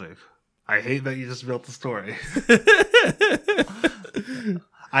world building. I hate that you just built the story.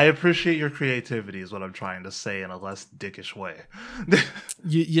 I appreciate your creativity is what I'm trying to say in a less dickish way.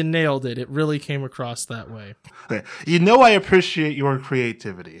 You nailed it. It really came across that way. Okay. You know I appreciate your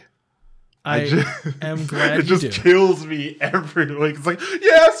creativity. I am glad you do. It just kills me every week. It's like,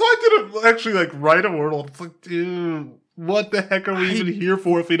 yeah, so I didn't actually like write a world. It's like, dude, what the heck are we even here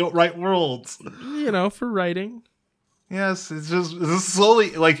for if we don't write worlds? You know, for writing. Yes, it's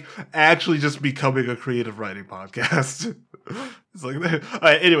slowly like actually just becoming a creative writing podcast. It's like, all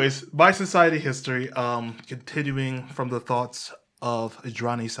right, anyways, my society history, continuing from the thoughts of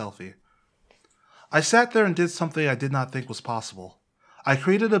Idrani Selfie. I sat there and did something I did not think was possible. I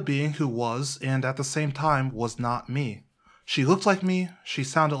created a being who was, and at the same time, was not me. She looked like me, she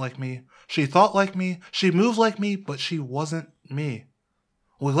sounded like me, she thought like me, she moved like me, but she wasn't me.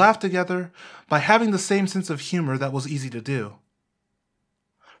 We laughed together by having the same sense of humor that was easy to do.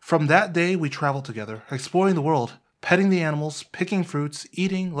 From that day, we traveled together, exploring the world, petting the animals, picking fruits,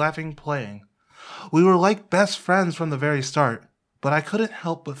 eating, laughing, playing. We were like best friends from the very start, but I couldn't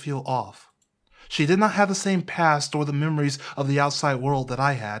help but feel off. She did not have the same past or the memories of the outside world that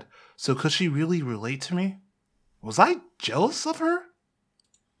I had, so could she really relate to me? Was I jealous of her?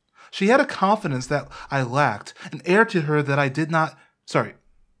 She had a confidence that I lacked, an air to her that did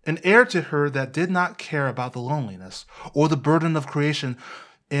not care about the loneliness or the burden of creation,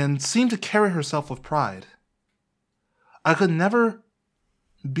 and seemed to carry herself with pride. I could never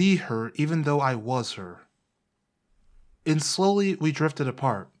be her even though I was her. And slowly we drifted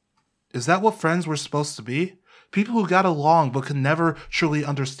apart. Is that what friends were supposed to be? People who got along but could never truly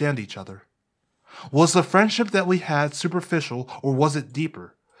understand each other. Was the friendship that we had superficial, or was it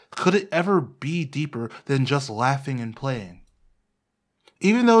deeper? Could it ever be deeper than just laughing and playing?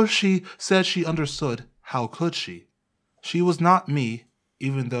 Even though she said she understood, how could she? She was not me,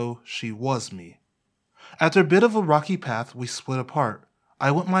 even though she was me. After a bit of a rocky path, we split apart. I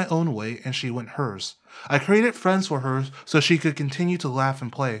went my own way and she went hers. I created friends for her so she could continue to laugh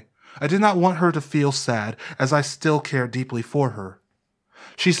and play. I did not want her to feel sad, as I still cared deeply for her.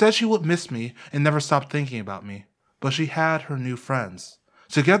 She said she would miss me and never stop thinking about me, but she had her new friends.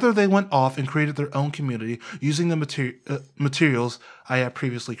 Together they went off and created their own community using the materials I had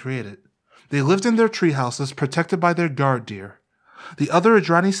previously created. They lived in their tree houses protected by their guard deer. The other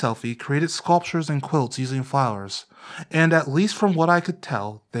Adrani Selfie created sculptures and quilts using flowers, and at least from what I could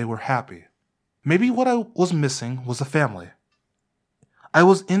tell, they were happy. Maybe what I was missing was a family. I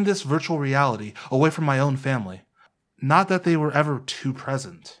was in this virtual reality, away from my own family. Not that they were ever too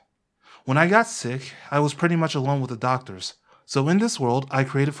present. When I got sick, I was pretty much alone with the doctors. So in this world I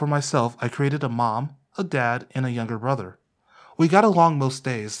created for myself, I created a mom, a dad, and a younger brother. We got along most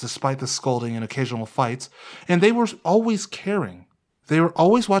days, despite the scolding and occasional fights, and they were always caring. They were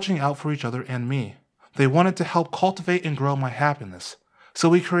always watching out for each other and me. They wanted to help cultivate and grow my happiness. So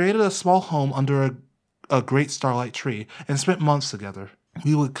we created a small home under a great starlight tree and spent months together.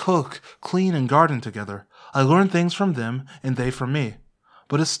 We would cook, clean, and garden together. I learned things from them and they from me.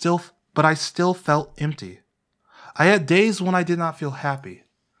 But I still felt empty. I had days when I did not feel happy.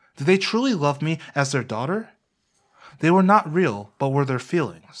 Did they truly love me as their daughter? They were not real, but were their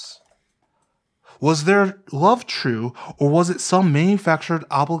feelings. Was their love true, or was it some manufactured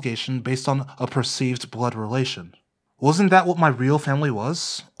obligation based on a perceived blood relation? Wasn't that what my real family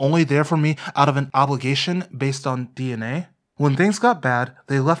was? Only there for me out of an obligation based on DNA? When things got bad,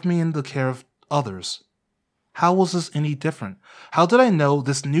 they left me in the care of others. How was this any different? How did I know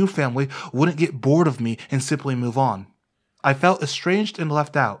this new family wouldn't get bored of me and simply move on? I felt estranged and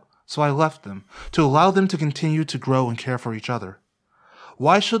left out, so I left them, to allow them to continue to grow and care for each other.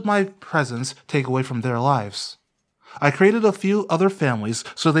 Why should my presence take away from their lives? I created a few other families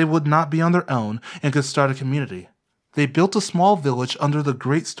so they would not be on their own and could start a community. They built a small village under the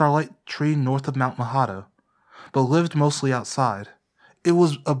great starlight tree north of Mount Mahado, but lived mostly outside. It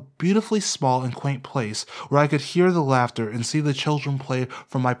was a beautifully small and quaint place where I could hear the laughter and see the children play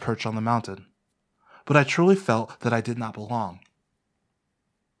from my perch on the mountain. But I truly felt that I did not belong.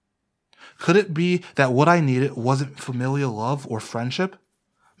 Could it be that what I needed wasn't familial love or friendship?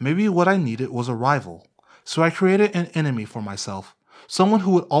 Maybe what I needed was a rival. So I created an enemy for myself. Someone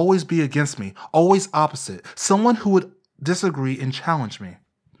who would always be against me, always opposite. Someone who would disagree and challenge me.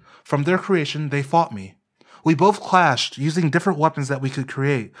 From their creation, they fought me. We both clashed, using different weapons that we could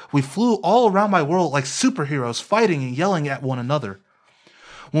create. We flew all around my world like superheroes, fighting and yelling at one another.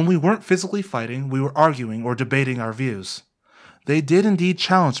 When we weren't physically fighting, we were arguing or debating our views. They did indeed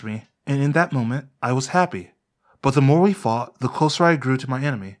challenge me, and in that moment, I was happy. But the more we fought, the closer I grew to my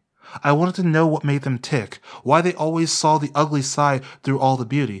enemy. I wanted to know what made them tick, why they always saw the ugly side through all the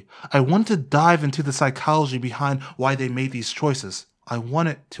beauty. I wanted to dive into the psychology behind why they made these choices. I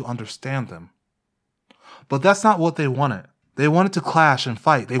wanted to understand them. But that's not what they wanted. They wanted to clash and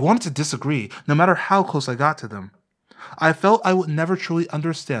fight. They wanted to disagree, no matter how close I got to them. I felt I would never truly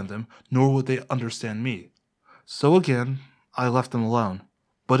understand them, nor would they understand me. So again, I left them alone.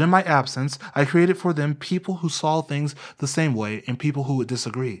 But in my absence, I created for them people who saw things the same way and people who would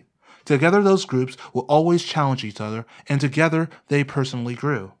disagree. Together those groups would always challenge each other, and together they personally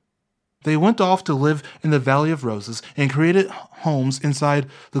grew. They went off to live in the Valley of Roses and created homes inside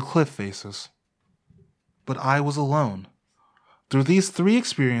the cliff faces. But I was alone. Through these 3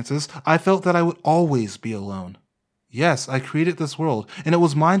 experiences, I felt that I would always be alone. Yes, I created this world, and it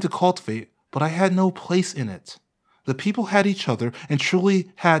was mine to cultivate, but I had no place in it. The people had each other and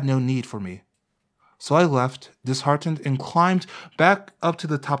truly had no need for me. So I left, disheartened, and climbed back up to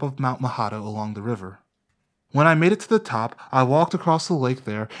the top of Mount Mahado along the river. When I made it to the top, I walked across the lake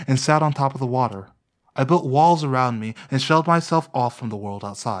there and sat on top of the water. I built walls around me and shelled myself off from the world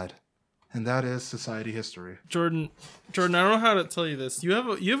outside. And that is society history. Jordan, I don't know how to tell you this. You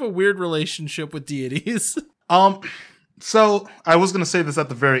have a weird relationship with deities. So I was gonna say this at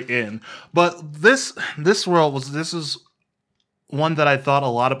the very end, but this is one that I thought a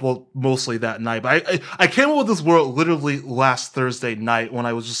lot about mostly that night. But I came up with this world literally last Thursday night when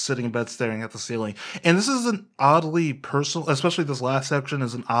I was just sitting in bed staring at the ceiling. And this is an oddly personal, especially this last section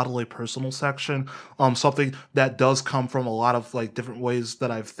is an oddly personal section. Something that does come from a lot of like different ways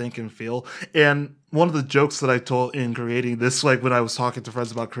that I think and feel. And one of the jokes that I told in creating this, like when I was talking to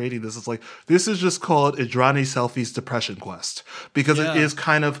friends about creating this, is like, this is just called Adrani Selfie's Depression Quest. Because it is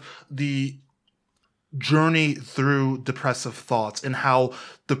kind of journey through depressive thoughts and how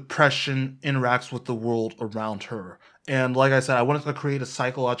depression interacts with the world around her. And like I said, I wanted to create a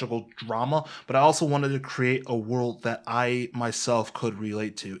psychological drama, but I also wanted to create a world that I myself could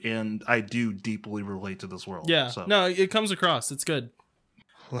relate to. And I do deeply relate to this world. Yeah. So. No, it comes across. It's good.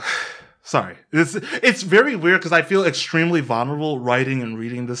 Sorry. It's very weird because I feel extremely vulnerable writing and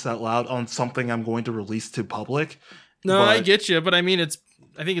reading this out loud on something I'm going to release to public. No, I get you, but I mean,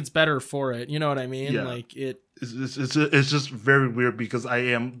 I think it's better for it. You know what I mean? Yeah. Like it. It's just very weird because I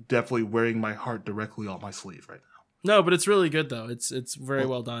am definitely wearing my heart directly on my sleeve right now. No, but it's really good though. It's very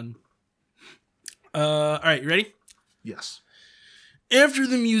well done. All right, you ready? Yes. After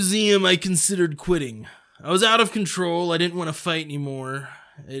the museum, I considered quitting. I was out of control. I didn't want to fight anymore.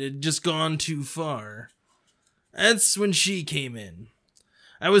 It had just gone too far. That's when she came in.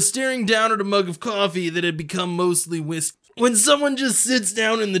 I was staring down at a mug of coffee that had become mostly whiskey when someone just sits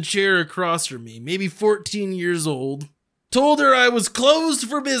down in the chair across from me, maybe 14 years old. Told her I was closed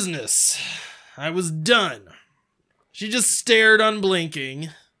for business. I was done. She just stared unblinking.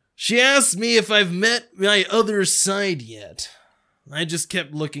 She asked me if I've met my other side yet. I just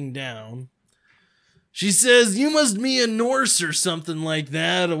kept looking down. She says, you must be a Norse or something like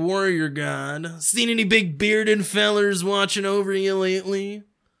that, a warrior god. Seen any big bearded fellers watching over you lately?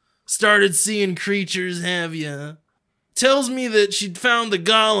 Started seeing creatures, have ya? Tells me that she'd found the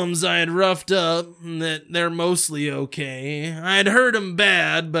golems I had roughed up, and that they're mostly okay. I had hurt 'em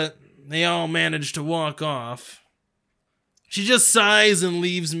bad, but they all managed to walk off. She just sighs and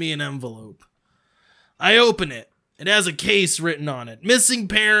leaves me an envelope. I open it. It has a case written on it. Missing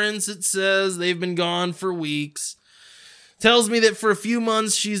parents, it says. They've been gone for weeks. Tells me that for a few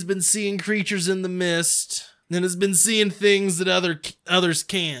months she's been seeing creatures in the mist and has been seeing things that others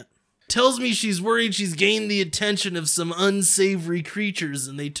can't. Tells me she's worried she's gained the attention of some unsavory creatures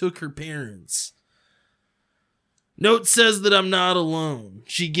and they took her parents. Note says that I'm not alone.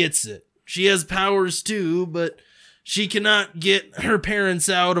 She gets it. She has powers too, but she cannot get her parents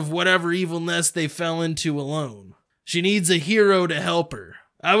out of whatever evil nest they fell into alone. She needs a hero to help her.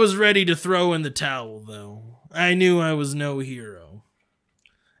 I was ready to throw in the towel, though. I knew I was no hero.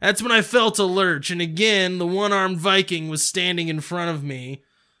 That's when I felt a lurch, and again, the one-armed Viking was standing in front of me,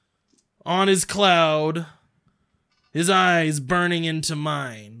 on his cloud, his eyes burning into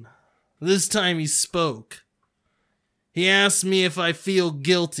mine. This time he spoke. He asked me if I feel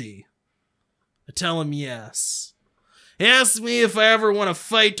guilty. I tell him yes. He asks me if I ever want to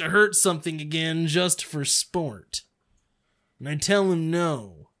fight to hurt something again just for sport. And I tell him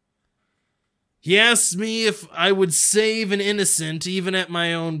no. He asks me if I would save an innocent even at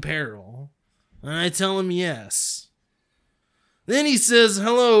my own peril. And I tell him yes. Then he says,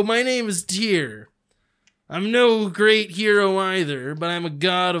 hello, my name is Tyr. I'm no great hero either, but I'm a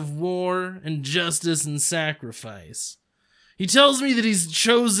god of war and justice and sacrifice. He tells me that he's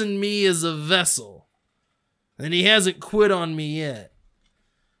chosen me as a vessel. And he hasn't quit on me yet.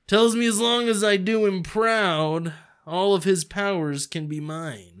 Tells me as long as I do him proud, all of his powers can be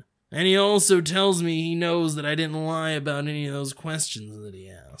mine. And he also tells me he knows that I didn't lie about any of those questions that he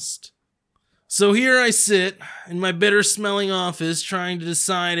asked. So here I sit in my bitter-smelling office trying to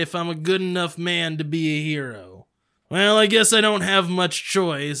decide if I'm a good enough man to be a hero. Well, I guess I don't have much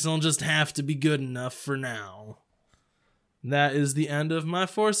choice. I'll just have to be good enough for now. That is the end of my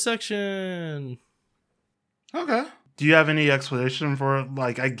fourth section. Okay. Do you have any explanation for it?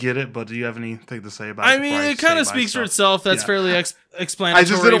 Like, I get it, but do you have anything to say about it? I mean, it kind of speaks for itself. That's fairly explanatory. I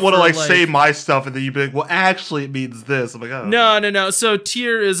just didn't want to say my stuff and then you'd be like, well, actually, it means this. I'm like, oh. No. So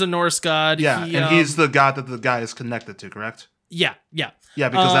Tyr is a Norse god. Yeah, and he's the god that the guy is connected to, correct? Yeah. Yeah,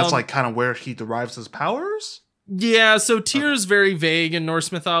 because that's like kind of where he derives his powers? Yeah, so Tyr's very vague in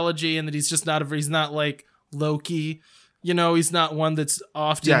Norse mythology and that he's just he's not like Loki. You know, he's not one that's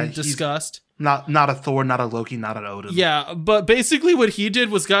often discussed. Not a Thor, not a Loki, not an Odin. Yeah, but basically what he did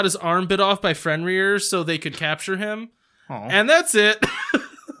was got his arm bit off by Fenrir so they could capture him. Aww. And that's it.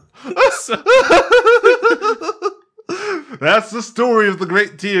 That's the story of the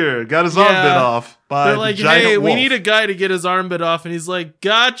great Tyr. Got his arm bit off by They're like, the giant hey, wolf. We need a guy to get his arm bit off. And he's like,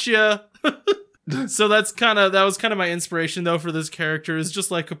 gotcha. So that was kind of my inspiration though for this character, is just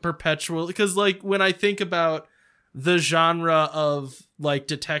like a perpetual, because like when I think about the genre of like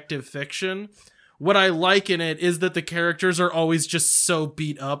detective fiction, what I like in it is that the characters are always just so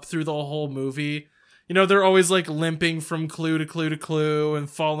beat up through the whole movie. You know, they're always like limping from clue to clue to clue and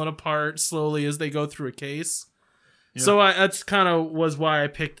falling apart slowly as they go through a case. Yeah. So that's kind of was why I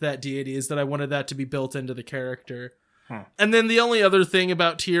picked that deity, is that I wanted that to be built into the character. Huh. And then the only other thing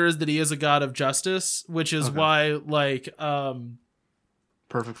about Tyr is that he is a god of justice, which is why like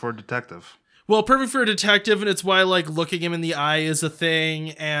perfect for a detective. Well, perfect for a detective, and it's why like looking him in the eye is a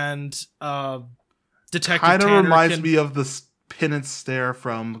thing, and Detective Kind of Tanner reminds me of the penance stare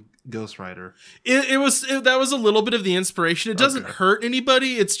from Ghost Rider. That was a little bit of the inspiration. It doesn't Okay. hurt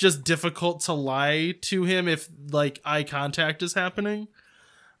anybody. It's just difficult to lie to him if like eye contact is happening.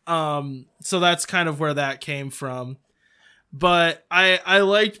 So that's kind of where that came from. But I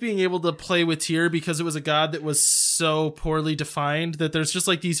liked being able to play with Tyr because it was a god that was so poorly defined that there's just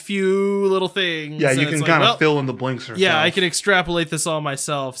like these few little things. Yeah, you and can it's kind like, of fill in the blinks yourself. yeah, I can extrapolate this all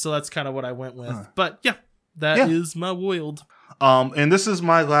myself. So that's kind of what I went with. But yeah, that is my world. And this is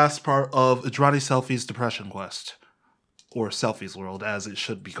my last part of Adrani Selfie's Depression Quest. Or Selfie's World, as it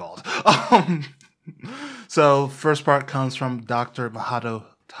should be called. So, first part comes from Dr. Mahato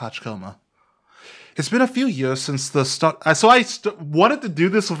Tachikoma. It's been a few years since the start. So I wanted to do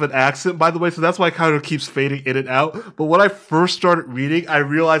this with an accent, by the way, so that's why it kind of keeps fading in and out. But when I first started reading, I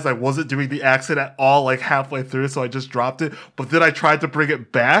realized I wasn't doing the accent at all, like halfway through, so I just dropped it. But then I tried to bring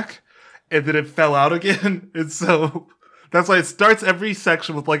it back, and then it fell out again. And so that's why it starts every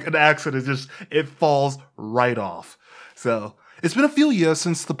section with like an accent, and it falls right off. So it's been a few years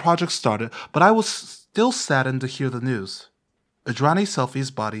since the project started, but I was still saddened to hear the news. Adrani Selfie's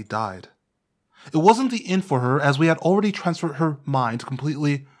body died. It wasn't the end for her, as we had already transferred her mind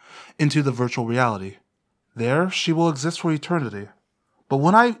completely into the virtual reality. There, she will exist for eternity. But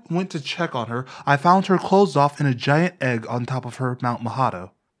when I went to check on her, I found her closed off in a giant egg on top of her Mount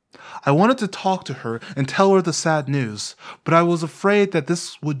Mahato. I wanted to talk to her and tell her the sad news, but I was afraid that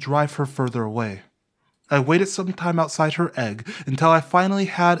this would drive her further away. I waited some time outside her egg until I finally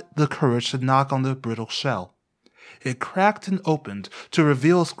had the courage to knock on the brittle shell. It cracked and opened to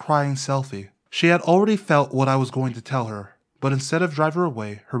reveal a crying Selfie. She had already felt what I was going to tell her, but instead of drive her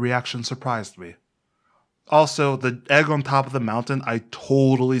away, her reaction surprised me. Also, the egg on top of the mountain I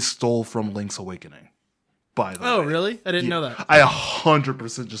totally stole from Link's Awakening. By the way. Oh, really? I didn't know that. I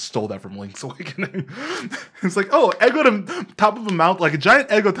 100% just stole that from Link's Awakening. It's like, oh, egg on the top of a mountain, like a giant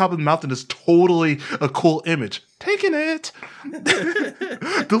egg on top of the mountain is totally a cool image. Taking it.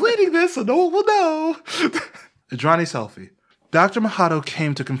 Deleting this so no one will know. Adrani Selfie. Dr. Mahato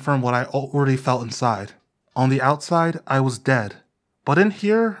came to confirm what I already felt inside. On the outside, I was dead. But in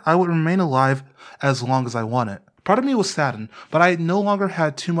here, I would remain alive as long as I wanted. Part of me was saddened, but I no longer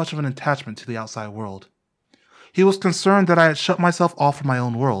had too much of an attachment to the outside world. He was concerned that I had shut myself off from my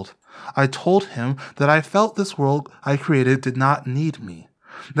own world. I told him that I felt this world I created did not need me,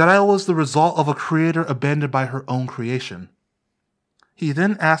 that I was the result of a creator abandoned by her own creation. He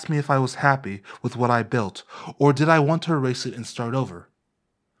then asked me if I was happy with what I built, or did I want to erase it and start over.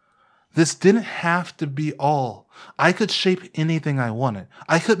 This didn't have to be all. I could shape anything I wanted.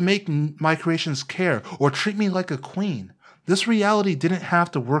 I could make my creations care or treat me like a queen. This reality didn't have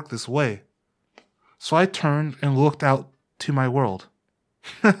to work this way. So I turned and looked out to my world.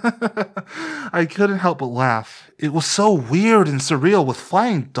 I couldn't help but laugh. It was so weird and surreal with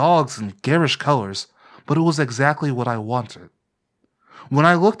flying dogs and garish colors, but it was exactly what I wanted. When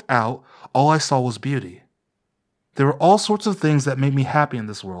I looked out, all I saw was beauty. There were all sorts of things that made me happy in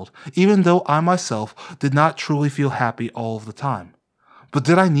this world, even though I myself did not truly feel happy all of the time. But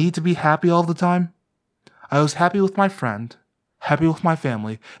did I need to be happy all the time? I was happy with my friend, happy with my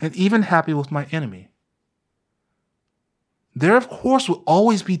family, and even happy with my enemy. There, of course, would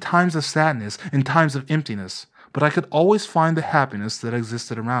always be times of sadness and times of emptiness, but I could always find the happiness that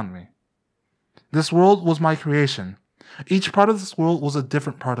existed around me. This world was my creation. Each part of this world was a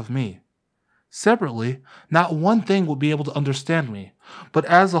different part of me. Separately, not one thing would be able to understand me, but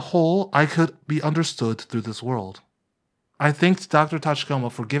as a whole, I could be understood through this world. I thanked Dr.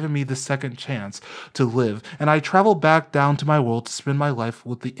 Tachikoma for giving me this second chance to live, and I traveled back down to my world to spend my life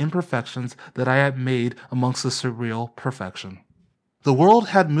with the imperfections that I had made amongst the surreal perfection. The world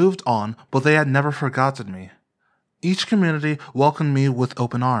had moved on, but they had never forgotten me. Each community welcomed me with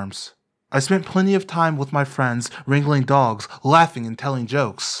open arms. I spent plenty of time with my friends, wrangling dogs, laughing and telling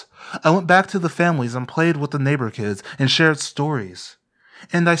jokes. I went back to the families and played with the neighbor kids and shared stories.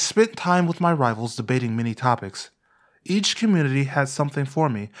 And I spent time with my rivals debating many topics. Each community had something for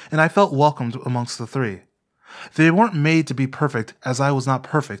me, and I felt welcomed amongst the three. They weren't made to be perfect, as I was not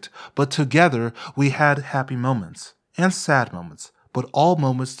perfect, but together we had happy moments, and sad moments, but all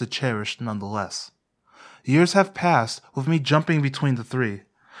moments to cherish nonetheless. Years have passed, with me jumping between the three.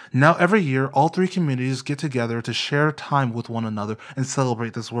 Now every year, all three communities get together to share time with one another and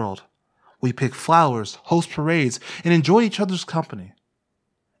celebrate this world. We pick flowers, host parades, and enjoy each other's company.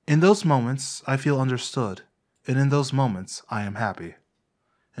 In those moments, I feel understood, and in those moments, I am happy.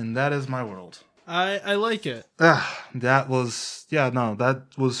 And that is my world. I like it. That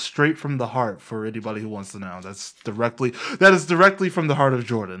was straight from the heart for anybody who wants to know. That is directly from the heart of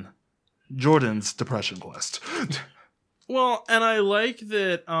Jordan. Jordan's Depression Quest. Well, and I like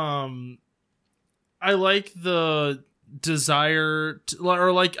that. I like the desire to,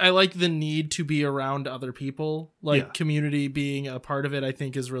 or like I like the need to be around other people. Like community being a part of it, I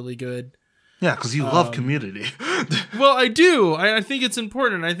think is really good. Yeah, because you love community. Well, I do. I think it's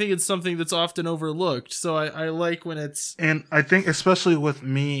important. I think it's something that's often overlooked. So I like when it's... And I think especially with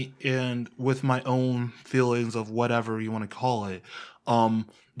me and with my own feelings of whatever you want to call it,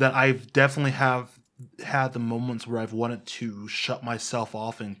 that I've definitely have had the moments where I've wanted to shut myself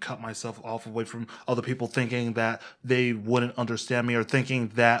off and cut myself off away from other people, thinking that they wouldn't understand me or thinking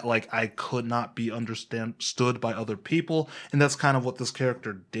that like I could not be understood by other people. And that's kind of what this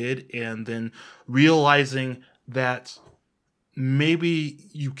character did. And then realizing that maybe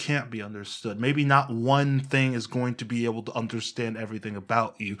you can't be understood. Maybe not one thing is going to be able to understand everything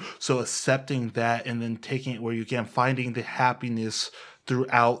about you. So accepting that and then taking it where you can, finding the happiness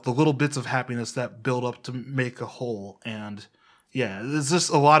throughout, the little bits of happiness that build up to make a whole. And yeah, there's just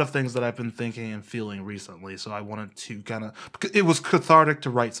a lot of things that I've been thinking and feeling recently. So I wanted to it was cathartic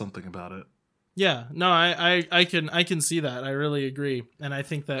to write something about it. Yeah, no, I can see that. I really agree. And I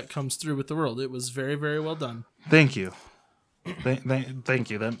think that comes through with the world. It was very, very well done. Thank you.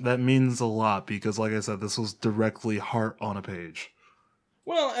 Thank you. That means a lot because, like I said, this was directly heart on a page.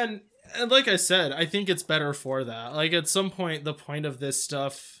 Well, and like I said, I think it's better for that. Like, at some point, the point of this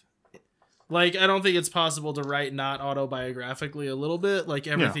stuff... Like, I don't think it's possible to write not autobiographically a little bit. Like,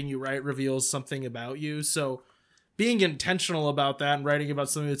 everything you write reveals something about you. So, being intentional about that and writing about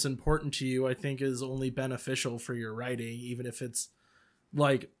something that's important to you, I think is only beneficial for your writing, even if it's,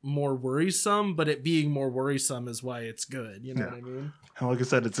 like, more worrisome. But it being more worrisome is why it's good. You know what I mean? And like I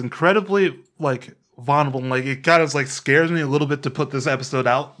said, it's incredibly, like... vulnerable. Like it kind of like scares me a little bit to put this episode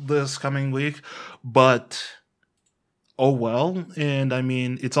out this coming week, but oh well. And I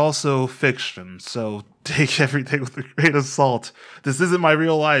mean, it's also fiction, so take everything with a grain of salt. This isn't my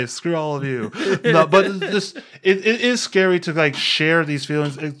real life. Screw all of you. No, but it is scary to like share these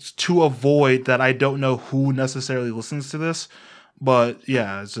feelings. It's to avoid that I don't know who necessarily listens to this, but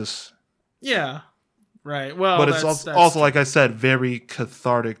yeah, it's just right. Well, but it's also like I said, very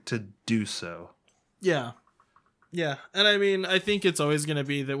cathartic to do so. Yeah. And I mean, I think it's always going to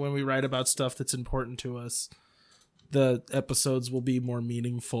be that when we write about stuff that's important to us, the episodes will be more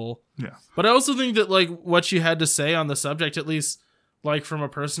meaningful. Yeah. But I also think that like what you had to say on the subject, at least like from a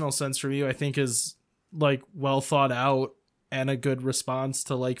personal sense from you, I think is like well thought out and a good response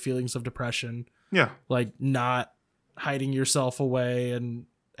to like feelings of depression. Yeah. Like not hiding yourself away and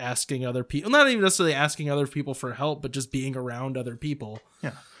asking other people, not even necessarily asking other people for help, but just being around other people.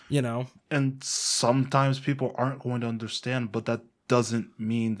 Yeah. You know, and sometimes people aren't going to understand, but that doesn't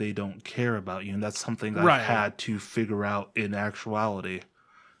mean they don't care about you. And that's something that I've had to figure out in actuality.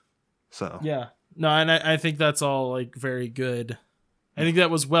 So, yeah, no, and I think that's all like very good. I think that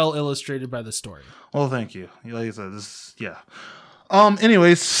was well illustrated by the story. Well, thank you. Like I said,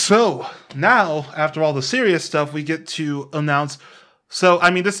 anyways, so now after all the serious stuff, we get to announce. So, I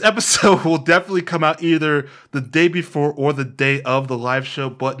mean, this episode will definitely come out either the day before or the day of the live show.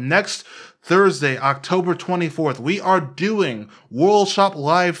 But next Thursday, October 24th, we are doing World Shop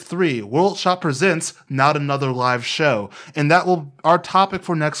Live 3. World Shop presents Not Another Live Show. And our topic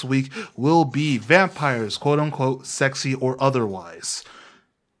for next week will be vampires, quote unquote, sexy or otherwise.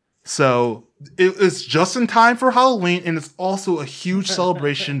 So it's just in time for Halloween, and it's also a huge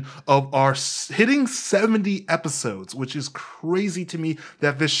celebration of our hitting 70 episodes, which is crazy to me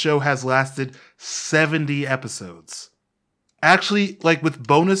that this show has lasted 70 episodes. Actually, like with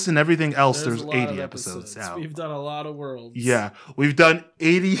bonus and everything else, there's 80 episodes out. We've done a lot of worlds. Yeah, we've done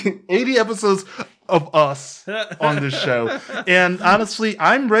 80 episodes of us on this show. And honestly,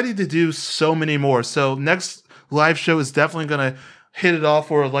 I'm ready to do so many more. So next live show is definitely going to hit it off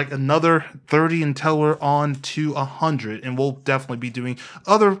for like another 30 until we're on to 100, and we'll definitely be doing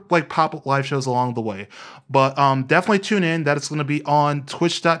other like pop-up live shows along the way. But definitely tune in. That is going to be on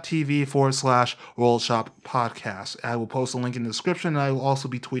twitch.tv/World Shop Podcast. I will post a link in the description, and I will also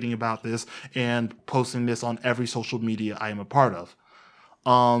be tweeting about this and posting this on every social media I am a part of.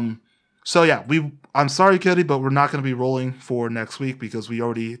 So yeah, I'm sorry, Cody, but we're not going to be rolling for next week because we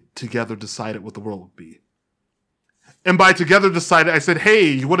already together decided what the world would be. And by together decided, I said, hey,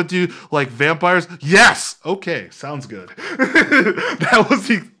 you want to do like vampires? Yes! Okay, sounds good. That was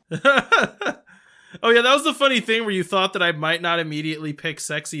the... Oh yeah, that was the funny thing where you thought that I might not immediately pick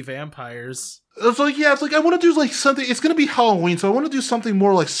sexy vampires. It's like, yeah, it's like I want to do like something. It's gonna be Halloween, so I want to do something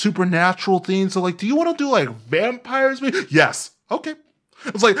more like supernatural themed. So like, do you want to do like vampires? Yes. Okay.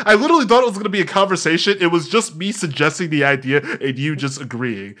 It's like I literally thought it was gonna be a conversation. It was just me suggesting the idea and you just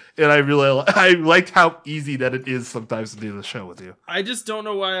agreeing. And I liked how easy that it is sometimes to do the show with you. I just don't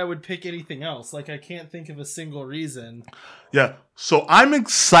know why I would pick anything else. Like, I can't think of a single reason. Yeah. So I'm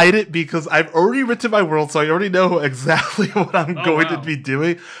excited because I've already written my world, so I already know exactly what I'm going to be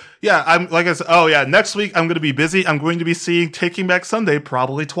doing. Yeah, I'm like I said. Oh yeah, next week I'm going to be busy. I'm going to be seeing Taking Back Sunday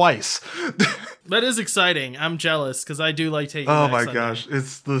probably twice. That is exciting. I'm jealous because I do like Taking Back Sunday. Oh my gosh,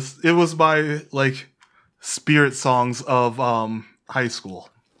 it was my like spirit songs of high school.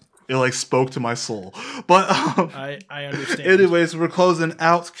 It like spoke to my soul. But I understand. Anyways, we're closing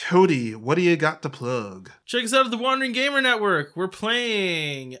out. Cody, what do you got to plug? Check us out at the Wandering Gamer Network. We're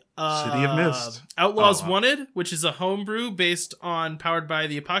playing City of Mist, Outlaws Wanted, which is a homebrew based on Powered by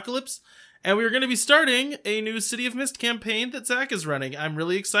the Apocalypse. And we're going to be starting a new City of Mist campaign that Zach is running. I'm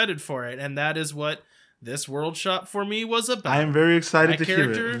really excited for it. And that is what this world shop for me was about. I am very excited to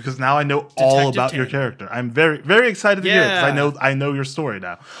hear it because now I know all about your character. I'm very, very excited to hear it because I know your story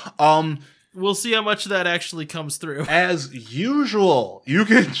now. We'll see how much of that actually comes through. As usual, you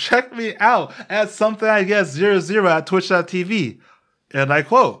can check me out at something I guess 00 at twitch.tv. And I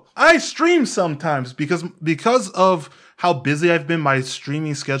quote, I stream sometimes because of how busy I've been. My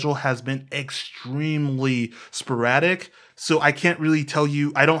streaming schedule has been extremely sporadic. So I can't really tell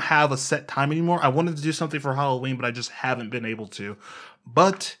you, I don't have a set time anymore. I wanted to do something for Halloween, but I just haven't been able to.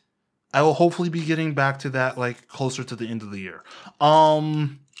 But I will hopefully be getting back to that like closer to the end of the year.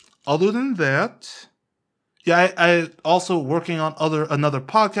 Other than that, yeah, I also working on another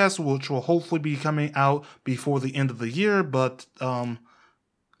podcast, which will hopefully be coming out before the end of the year, but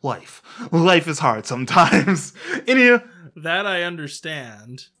life is hard sometimes. Anyway, that I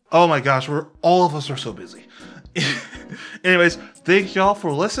understand. Oh my gosh, all of us are so busy. Anyways, thank y'all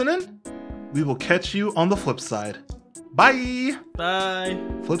for listening. We will catch you on the flip side. Bye. Bye.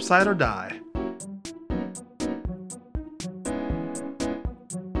 Flip side or die.